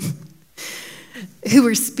you. Who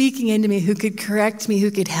were speaking into me, who could correct me,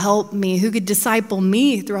 who could help me, who could disciple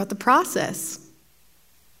me throughout the process.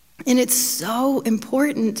 And it's so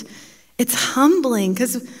important. It's humbling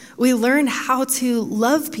because we learn how to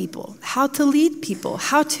love people, how to lead people,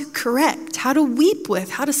 how to correct, how to weep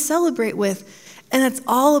with, how to celebrate with. And that's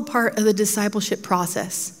all a part of the discipleship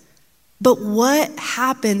process. But what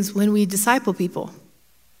happens when we disciple people?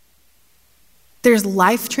 There's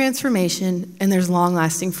life transformation and there's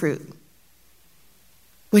long-lasting fruit,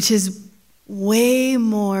 which is way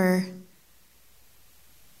more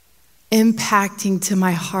impacting to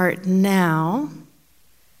my heart now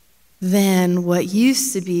than what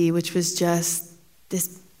used to be, which was just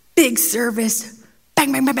this big service,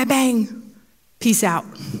 bang, bang, bang, bang, bang, peace out.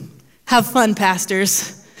 Have fun,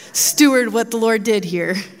 pastors. steward what the Lord did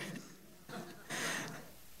here.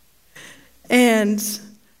 And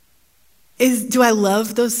do I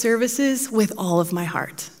love those services? With all of my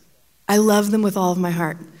heart. I love them with all of my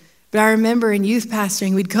heart. But I remember in youth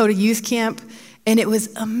pastoring, we'd go to youth camp, and it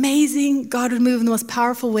was amazing. God would move in the most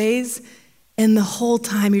powerful ways. And the whole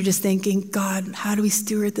time you're just thinking, God, how do we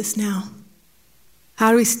steward this now?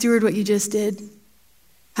 How do we steward what you just did?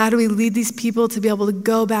 How do we lead these people to be able to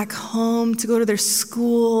go back home, to go to their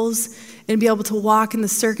schools, and be able to walk in the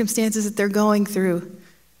circumstances that they're going through?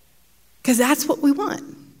 Because that's what we want.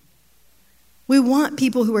 We want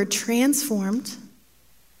people who are transformed,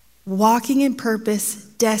 walking in purpose,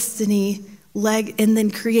 destiny, and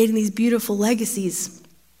then creating these beautiful legacies.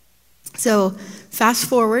 So fast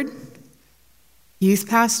forward, youth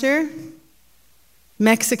pastor,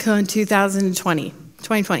 Mexico in 2020.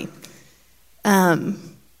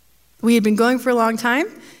 We had been going for a long time,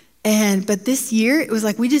 but this year, it was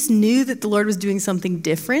like we just knew that the Lord was doing something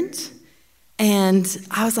different. And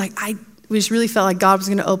I was like, we just really felt like God was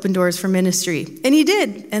going to open doors for ministry. And he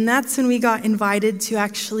did. And that's when we got invited to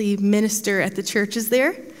actually minister at the churches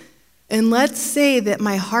there. And let's say that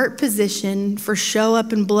my heart position for show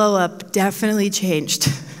up and blow up definitely changed.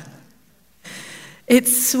 It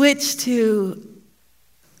switched to,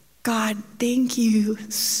 God, thank you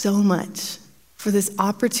so much for this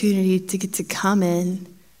opportunity to get to come in,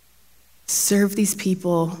 serve these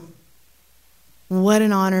people. What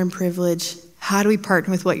an honor and privilege. How do we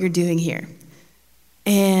partner with what you're doing here?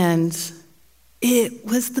 And it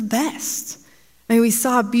was the best. I mean, we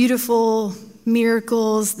saw beautiful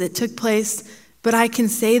miracles that took place, but I can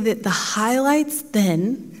say that the highlights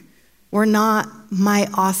then were not my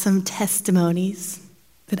awesome testimonies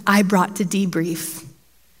that I brought to debrief.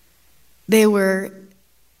 They were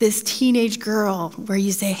this teenage girl where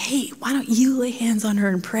you say, hey, why don't you lay hands on her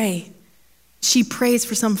and pray? She prays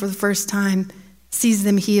for someone for the first time, sees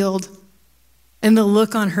them healed, and the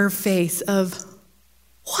look on her face of,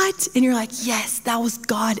 what? And you're like, yes, that was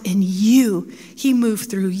God in you. He moved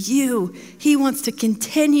through you. He wants to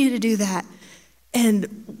continue to do that.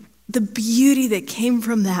 And the beauty that came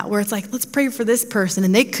from that, where it's like, let's pray for this person,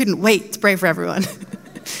 and they couldn't wait to pray for everyone.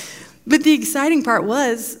 But the exciting part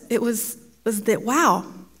was that, wow,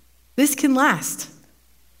 this can last.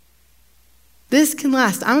 This can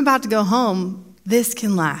last. I'm about to go home. This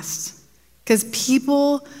can last. Because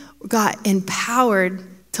people got empowered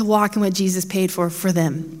to walk in what Jesus paid for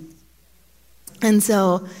them. And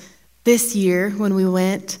so this year when we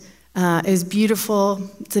went, it was beautiful.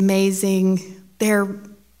 It's amazing.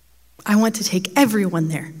 I want to take everyone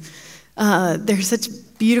there. They're such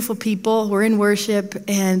beautiful people. We're in worship,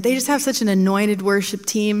 and they just have such an anointed worship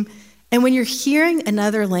team. And when you're hearing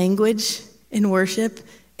another language in worship,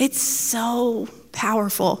 it's so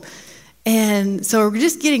powerful. And so we're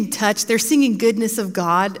just getting touched. They're singing goodness of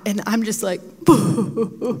God, and I'm just like,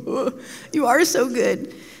 you are so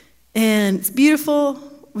good. And it's beautiful.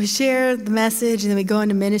 We share the message, and then we go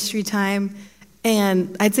into ministry time.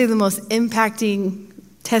 And I'd say the most impacting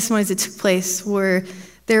testimonies that took place were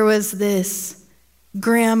there was this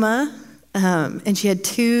grandma, and she had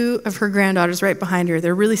two of her granddaughters right behind her.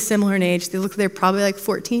 They're really similar in age. They look like they're probably like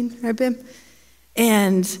 14, right, Bim?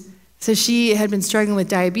 And so she had been struggling with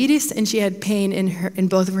diabetes, and she had pain in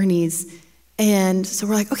both of her knees. And so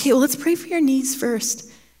we're like, okay, well, let's pray for your knees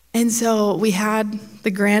first. And so we had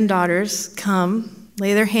the granddaughters come,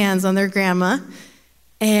 lay their hands on their grandma.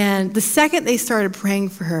 And the second they started praying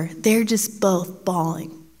for her, they're just both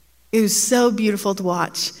bawling. It was so beautiful to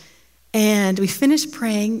watch. And we finished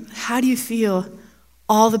praying. How do you feel?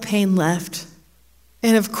 All the pain left.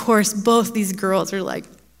 And of course, both these girls are like,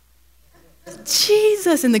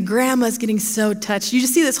 Jesus, and the grandma's getting so touched. You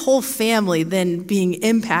just see this whole family then being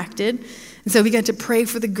impacted. And so we got to pray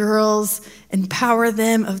for the girls, empower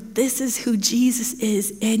them of this is who Jesus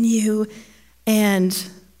is in you. And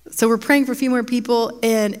so we're praying for a few more people,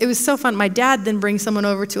 and it was so fun. My dad then brings someone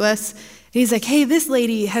over to us, and he's like, hey, this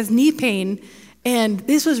lady has knee pain. And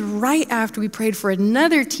this was right after we prayed for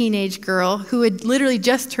another teenage girl who had literally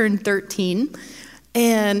just turned 13.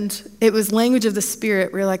 And it was language of the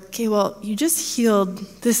Spirit. We're like, okay, well, you just healed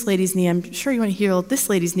this lady's knee. I'm sure you want to heal this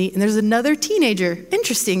lady's knee. And there's another teenager.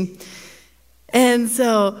 Interesting. And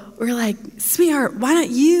so we're like, sweetheart, why don't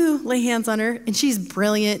you lay hands on her? And she's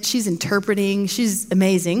brilliant. She's interpreting. She's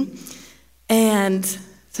amazing. And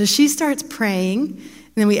so she starts praying.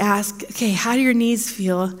 And then we ask, okay, how do your knees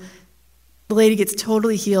feel? The lady gets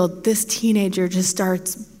totally healed. This teenager just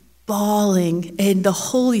starts bawling, and the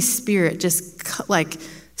Holy Spirit just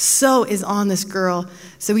so is on this girl.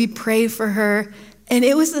 So we pray for her, and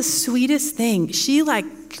it was the sweetest thing. She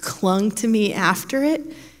clung to me after it,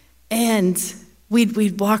 And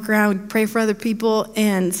we'd walk around, pray for other people,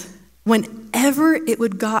 and whenever it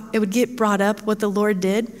would get brought up what the Lord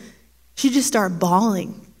did, she'd just start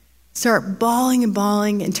bawling and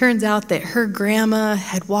bawling. And turns out that her grandma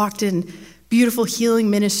had walked in beautiful healing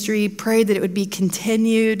ministry, prayed that it would be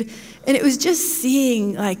continued. And it was just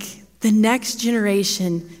seeing like the next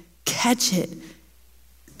generation catch it,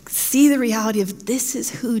 see the reality of this is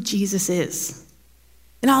who Jesus is.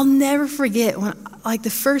 And I'll never forget when, like,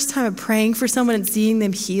 the first time of praying for someone and seeing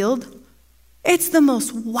them healed, it's the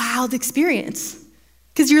most wild experience.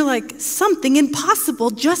 Because you're like, something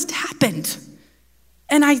impossible just happened.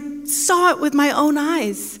 And I saw it with my own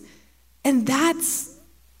eyes. And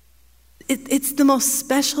it's the most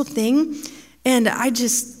special thing. And I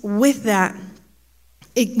just, with that,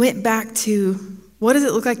 it went back to, what does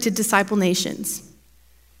it look like to disciple nations?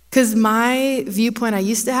 Because my viewpoint I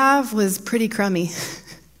used to have was pretty crummy.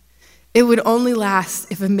 It would only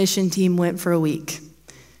last if a mission team went for a week.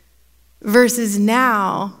 Versus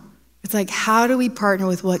now, it's like, how do we partner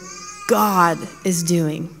with what God is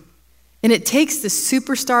doing? And it takes the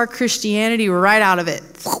superstar Christianity right out of it.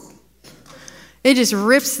 It just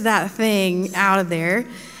rips that thing out of there.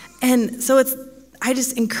 And so I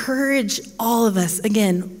just encourage all of us,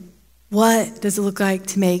 again, what does it look like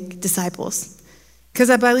to make disciples? Because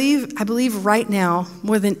I believe right now,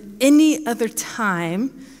 more than any other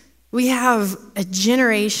time, we have a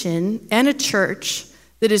generation and a church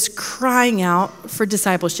that is crying out for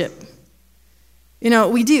discipleship. You know,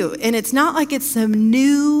 we do. And it's not like it's some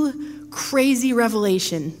new, crazy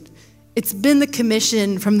revelation. It's been the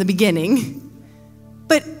commission from the beginning.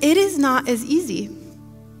 But it is not as easy.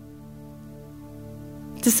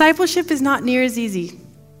 Discipleship is not near as easy.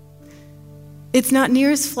 It's not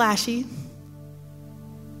near as flashy.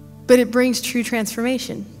 But it brings true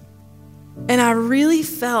transformation. And I really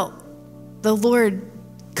felt the Lord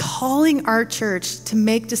calling our church to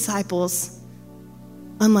make disciples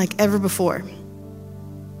unlike ever before.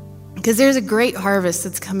 Because there's a great harvest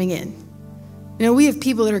that's coming in. You know, we have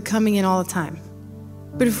people that are coming in all the time.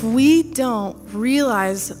 But if we don't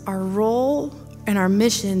realize our role and our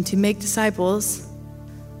mission to make disciples,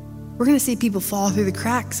 we're going to see people fall through the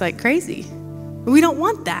cracks like crazy. And we don't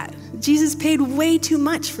want that. Jesus paid way too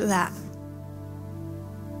much for that.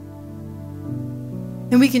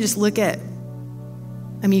 And we can just look at,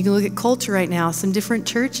 you can look at culture right now, some different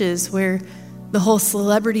churches where the whole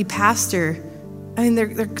celebrity pastor,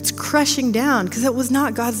 they're crushing down because that was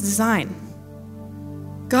not God's design.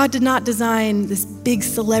 God did not design this big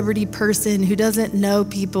celebrity person who doesn't know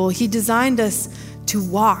people. He designed us to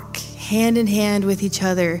walk hand in hand with each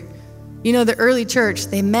other. You know, the early church,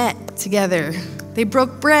 they met together. They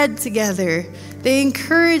broke bread together. They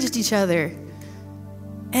encouraged each other.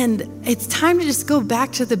 And it's time to just go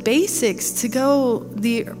back to the basics, to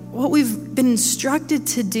what we've been instructed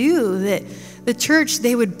to do, that the church,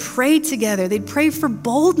 they would pray together. They'd pray for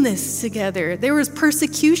boldness together. There was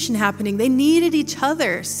persecution happening. They needed each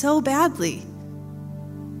other so badly.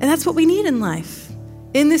 And that's what we need in life.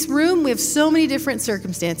 In this room, we have so many different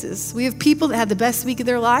circumstances. We have people that had the best week of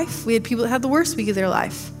their life. We had people that had the worst week of their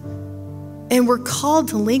life. And we're called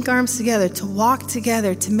to link arms together, to walk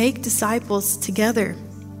together, to make disciples together.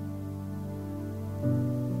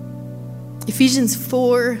 Ephesians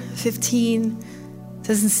 4:15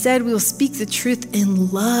 says, instead, we will speak the truth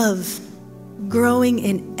in love, growing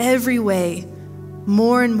in every way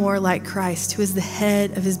more and more like Christ, who is the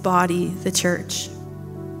head of his body, the church.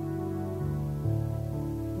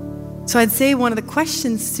 So I'd say one of the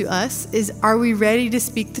questions to us is, are we ready to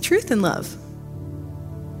speak the truth in love?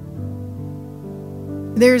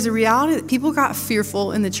 There's a reality that people got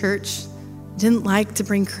fearful in the church, didn't like to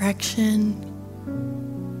bring correction.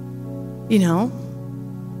 You know,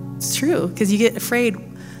 it's true, because you get afraid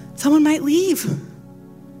someone might leave.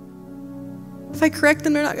 If I correct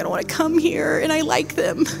them, they're not going to want to come here, and I like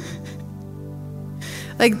them.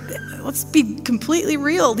 Like, let's be completely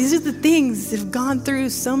real. These are the things that have gone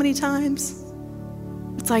through so many times.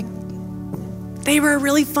 It's like, they were a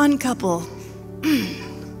really fun couple.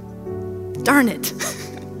 Darn it.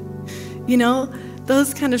 You know,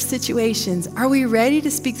 those kind of situations. Are we ready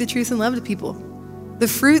to speak the truth and love to people? The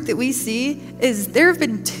fruit that we see is there have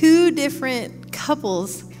been 2 different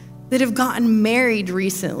couples that have gotten married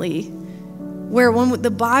recently, where when the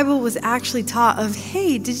Bible was actually taught of,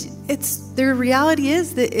 hey, the reality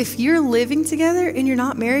is that if you're living together and you're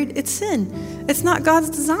not married, it's sin. It's not God's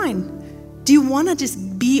design. Do you want to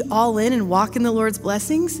just be all in and walk in the Lord's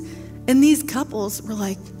blessings? And these couples were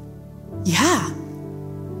like, yeah,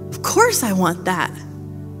 of course I want that.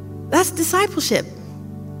 That's discipleship.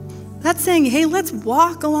 That's saying, hey, let's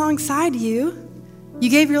walk alongside you You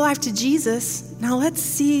gave your life to Jesus. Now let's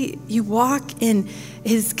see you walk in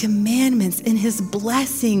his commandments, in his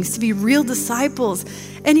blessings, to be real disciples.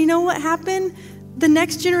 And you know what happened? The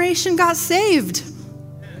next generation got saved.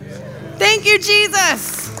 Thank you,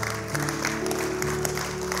 Jesus.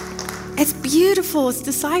 It's beautiful. It's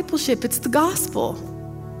discipleship. It's the gospel.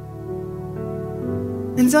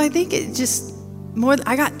 And so I think it just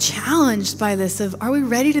I got challenged by this of, are we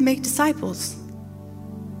ready to make disciples?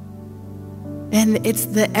 And it's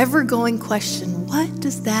the ever-going question, what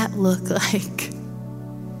does that look like?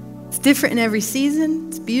 It's different in every season.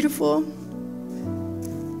 It's beautiful.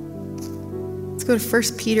 Let's go to 1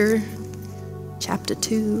 Peter chapter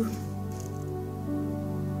 2.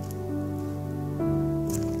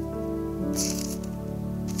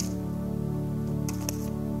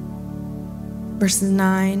 Verses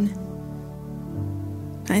 9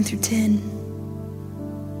 through 10.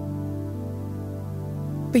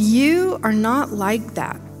 But you are not like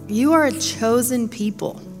that. You are a chosen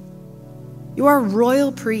people. You are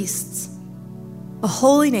royal priests, a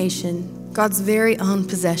holy nation, God's very own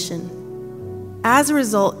possession. As a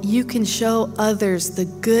result, you can show others the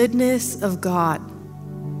goodness of God.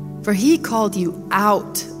 For he called you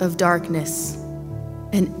out of darkness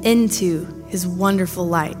and into his wonderful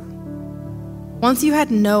light. Once you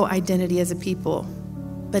had no identity as a people,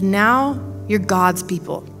 but now you're God's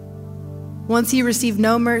people. Once you received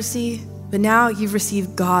no mercy, but now you've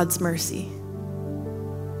received God's mercy.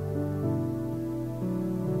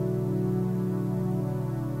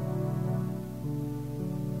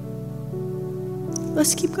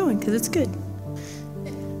 Let's keep going because it's good.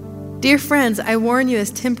 Dear friends, I warn you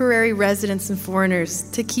as temporary residents and foreigners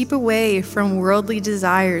to keep away from worldly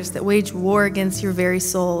desires that wage war against your very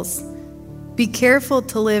souls. Be careful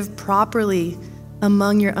to live properly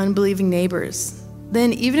among your unbelieving neighbors.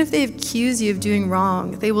 Then, even if they accuse you of doing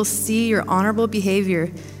wrong, they will see your honorable behavior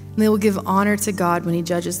and they will give honor to God when he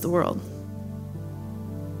judges the world.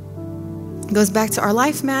 It goes back to our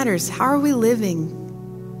life matters. How are we living?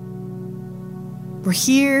 We're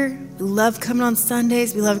here. We love coming on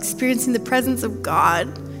Sundays. We love experiencing the presence of God,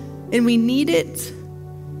 and we need it.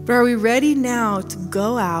 But are we ready now to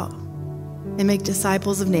go out and make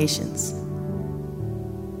disciples of nations?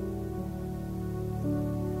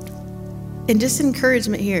 And just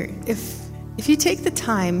encouragement here, if you take the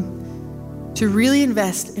time to really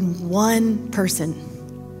invest in one person,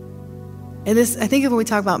 and this, I think when we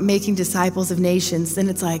talk about making disciples of nations, then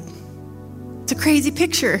it's like, it's a crazy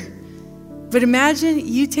picture. But imagine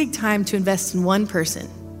you take time to invest in one person.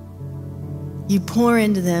 You pour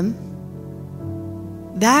into them.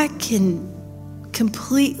 That can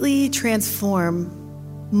completely transform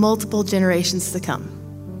multiple generations to come.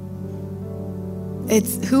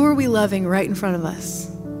 It's who are we loving right in front of us?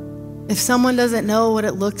 If someone doesn't know what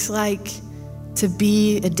it looks like to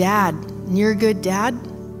be a dad, and you're a good dad,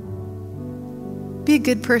 be a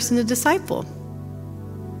good person to disciple.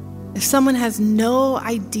 If someone has no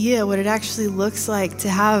idea what it actually looks like to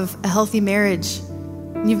have a healthy marriage,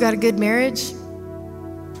 and you've got a good marriage,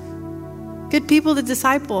 good people to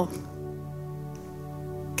disciple.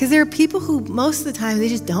 Because there are people who most of the time, they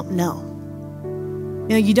just don't know.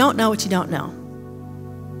 You know, you don't know what you don't know.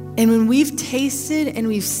 And when we've tasted and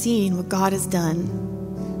we've seen what God has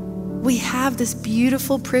done, we have this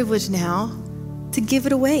beautiful privilege now to give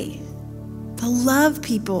it away, to love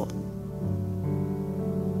people.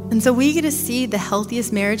 And so we get to see the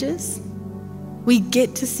healthiest marriages. We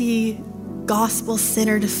get to see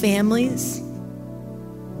gospel-centered families.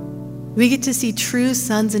 We get to see true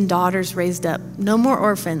sons and daughters raised up. No more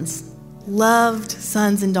orphans, loved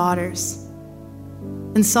sons and daughters.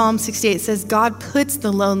 And Psalm 68 says, God puts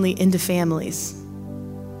the lonely into families.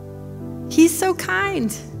 He's so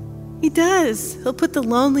kind. He does. He'll put the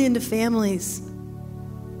lonely into families.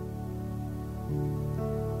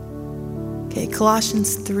 Okay,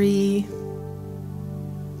 Colossians 3.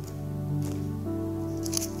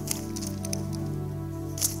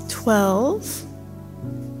 (12)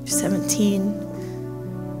 17.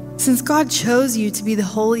 Since God chose you to be the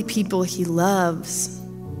holy people he loves,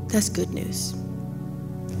 that's good news.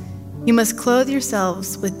 You must clothe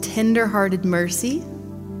yourselves with tender-hearted mercy,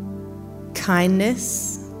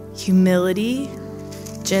 kindness, humility,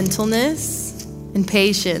 gentleness, and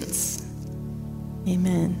patience.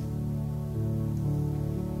 Amen.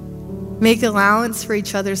 Make allowance for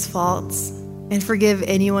each other's faults and forgive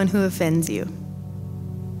anyone who offends you.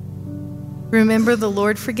 Remember, the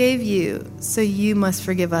Lord forgave you, so you must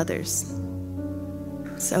forgive others.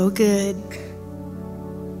 So good.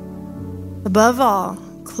 Above all,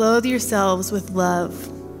 clothe yourselves with love,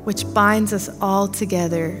 which binds us all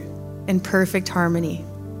together in perfect harmony.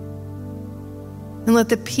 And let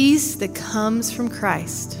the peace that comes from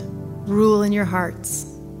Christ rule in your hearts.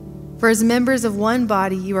 For as members of one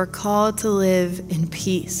body, you are called to live in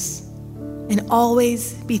peace and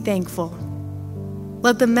always be thankful.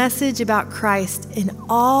 Let the message about Christ in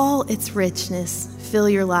all its richness fill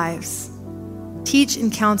your lives. Teach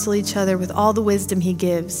and counsel each other with all the wisdom he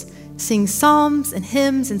gives. Sing psalms and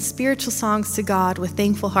hymns and spiritual songs to God with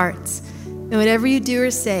thankful hearts. And whatever you do or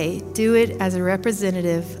say, do it as a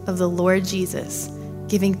representative of the Lord Jesus,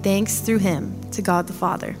 giving thanks through him to God the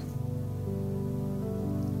Father.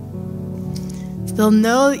 They'll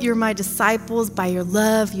know that you're my disciples by your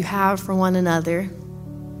love you have for one another.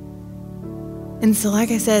 And so,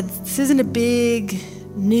 like I said, this isn't a big,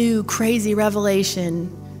 new, crazy revelation,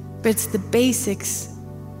 but it's the basics,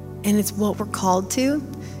 and it's what we're called to.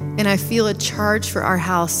 And I feel a charge for our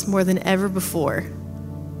house more than ever before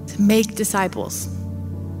to make disciples.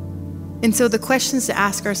 And so the questions to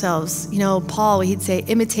ask ourselves, Paul, he'd say,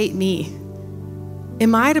 imitate me.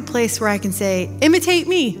 Am I at a place where I can say, imitate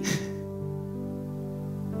me?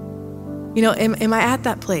 Am I at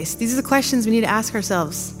that place? These are the questions we need to ask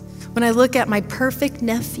ourselves. When I look at my perfect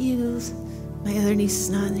nephews, my other niece is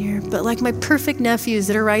not in here, but like my perfect nephews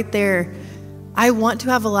that are right there, I want to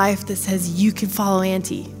have a life that says, you can follow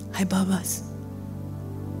Auntie. Hi, Bubba's.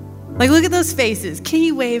 Like, look at those faces. Can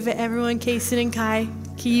you wave at everyone, Kason and Kai?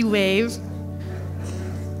 Can you wave?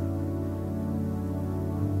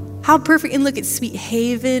 How perfect. And look at Sweet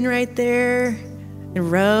Haven right there. And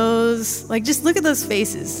Rose. Like, just look at those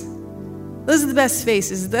faces. Those are the best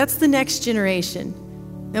faces. That's the next generation.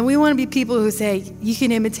 And we want to be people who say, you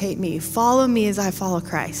can imitate me. Follow me as I follow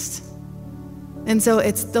Christ. And so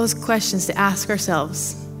it's those questions to ask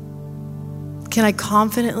ourselves. Can I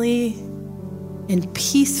confidently and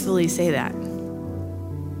peacefully say that?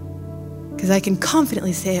 Because I can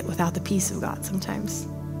confidently say it without the peace of God sometimes.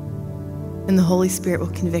 And the Holy Spirit will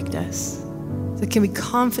convict us. So can we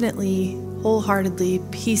confidently, wholeheartedly,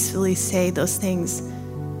 peacefully say those things?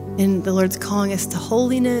 And the Lord's calling us to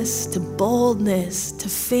holiness, to boldness, to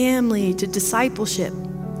family, to discipleship.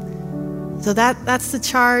 So that's the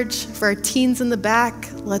charge for our teens in the back.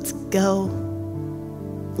 Let's go.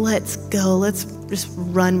 Let's go. Let's just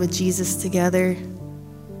run with Jesus together.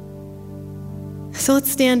 So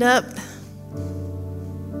let's stand up.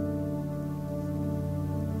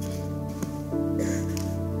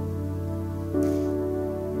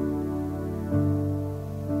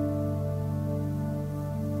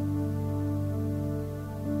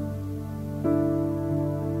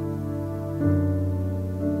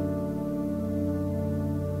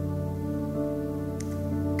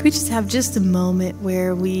 Can we just have just a moment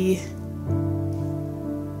where I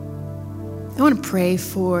want to pray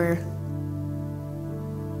for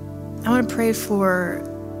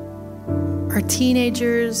our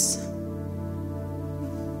teenagers,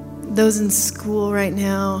 those in school right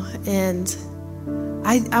now, and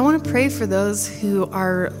I want to pray for those who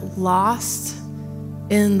are lost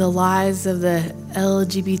in the lies of the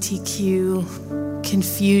LGBTQ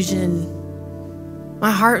confusion. My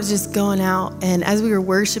heart was just going out, and as we were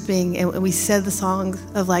worshiping and we said the song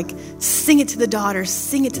of like, sing it to the daughters,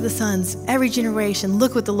 sing it to the sons, every generation,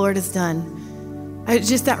 look what the Lord has done.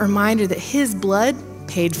 Just that reminder that his blood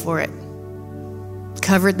paid for it,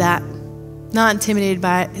 covered that, not intimidated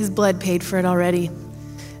by it. His blood paid for it already.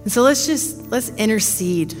 And so let's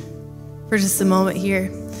intercede for just a moment here.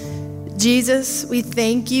 Jesus, we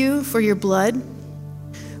thank you for your blood.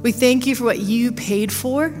 We thank you for what you paid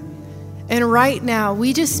for. And right now,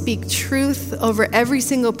 we just speak truth over every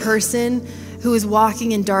single person who is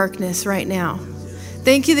walking in darkness right now.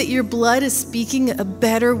 Thank you that your blood is speaking a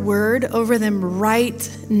better word over them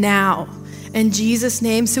right now. In Jesus'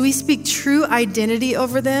 name. So we speak true identity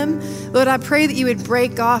over them. Lord, I pray that you would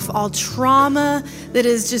break off all trauma that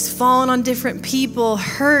has just fallen on different people,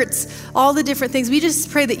 hurts, all the different things. We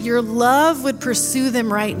just pray that your love would pursue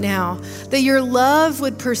them right now, that your love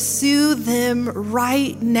would pursue them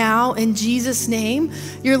right now in Jesus' name.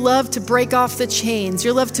 Your love to break off the chains,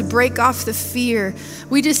 your love to break off the fear.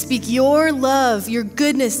 We just speak your love, your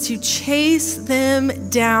goodness to chase them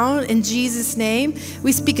down in Jesus' name.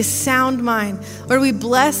 We speak a sound mind. Lord, we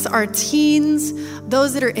bless our teens,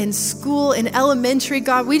 those that are in school, in elementary,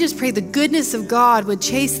 God. We just pray the goodness of God would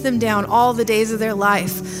chase them down all the days of their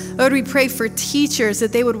life. Lord, we pray for teachers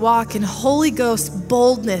that they would walk in Holy Ghost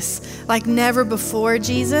boldness like never before,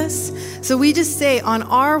 Jesus. So we just say on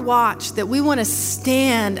our watch that we want to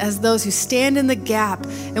stand as those who stand in the gap,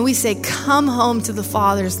 and we say, come home to the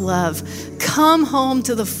Father's love. Come home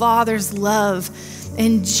to the Father's love.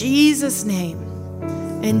 In Jesus' name.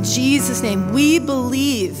 In Jesus' name, we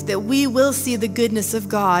believe that we will see the goodness of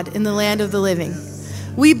God in the land of the living.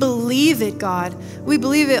 We believe it, God. We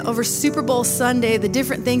believe it over Super Bowl Sunday, the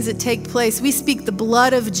different things that take place. We speak the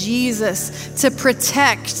blood of Jesus to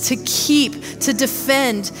protect, to keep, to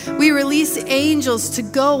defend. We release angels to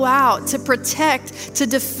go out, to protect, to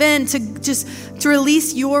defend, to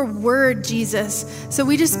release your word, Jesus. So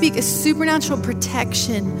we just speak a supernatural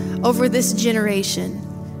protection over this generation.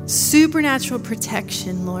 Supernatural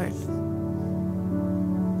protection, Lord.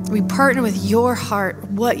 We partner with your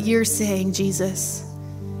heart, what you're saying, Jesus.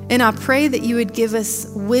 And I pray that you would give us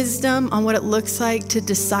wisdom on what it looks like to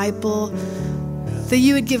disciple, that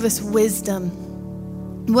you would give us wisdom,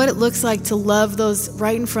 what it looks like to love those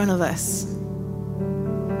right in front of us.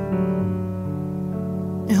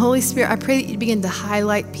 And Holy Spirit, I pray that you'd begin to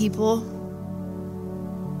highlight people,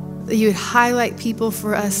 that you would highlight people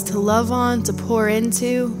for us to love on, to pour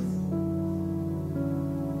into.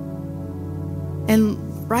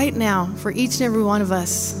 And right now, for each and every one of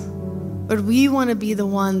us, Lord, we want to be the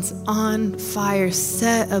ones on fire,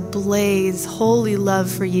 set ablaze, holy love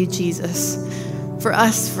for you, Jesus, for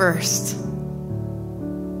us first.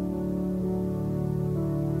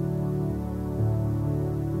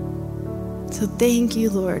 So thank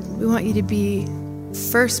you, Lord. We want you to be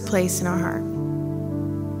first place in our heart.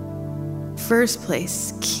 First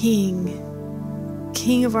place, King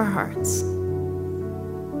of our hearts.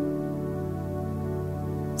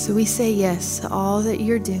 So we say yes to all that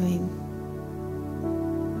you're doing.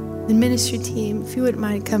 The ministry team, if you wouldn't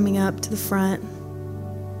mind coming up to the front.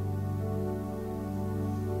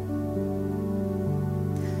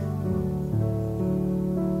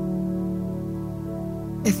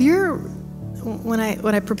 If you're, when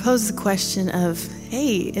I propose the question of,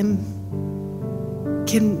 hey, can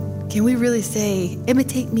we really say,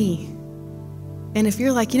 imitate me? And if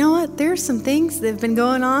you're like, you know what, there's some things that have been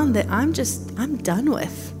going on that I'm done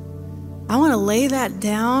with. I want to lay that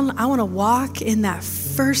down. I want to walk in that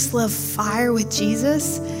first love fire with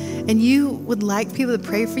Jesus. And you would like people to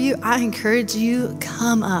pray for you, I encourage you,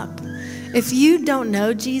 come up. If you don't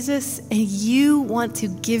know Jesus and you want to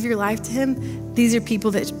give your life to him, these are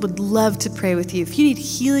people that would love to pray with you. If you need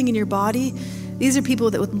healing in your body, these are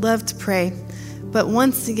people that would love to pray. But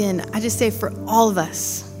once again, I just say for all of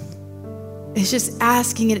us, it's just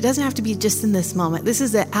asking, and it doesn't have to be just in this moment. This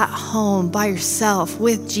is at home, by yourself,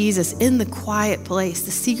 with Jesus, in the quiet place,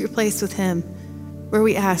 the secret place with him, where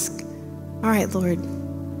we ask, all right, Lord,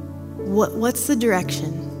 what's the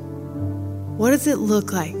direction? What does it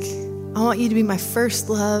look like? I want you to be my first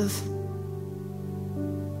love.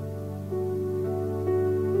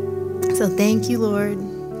 So thank you, Lord.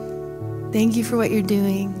 Thank you for what you're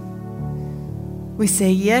doing. We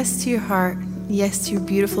say yes to your heart, yes to your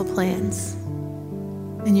beautiful plans.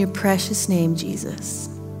 In your precious name, Jesus.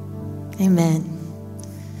 Amen.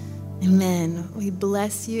 Amen. We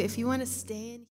bless you. If you want to stay in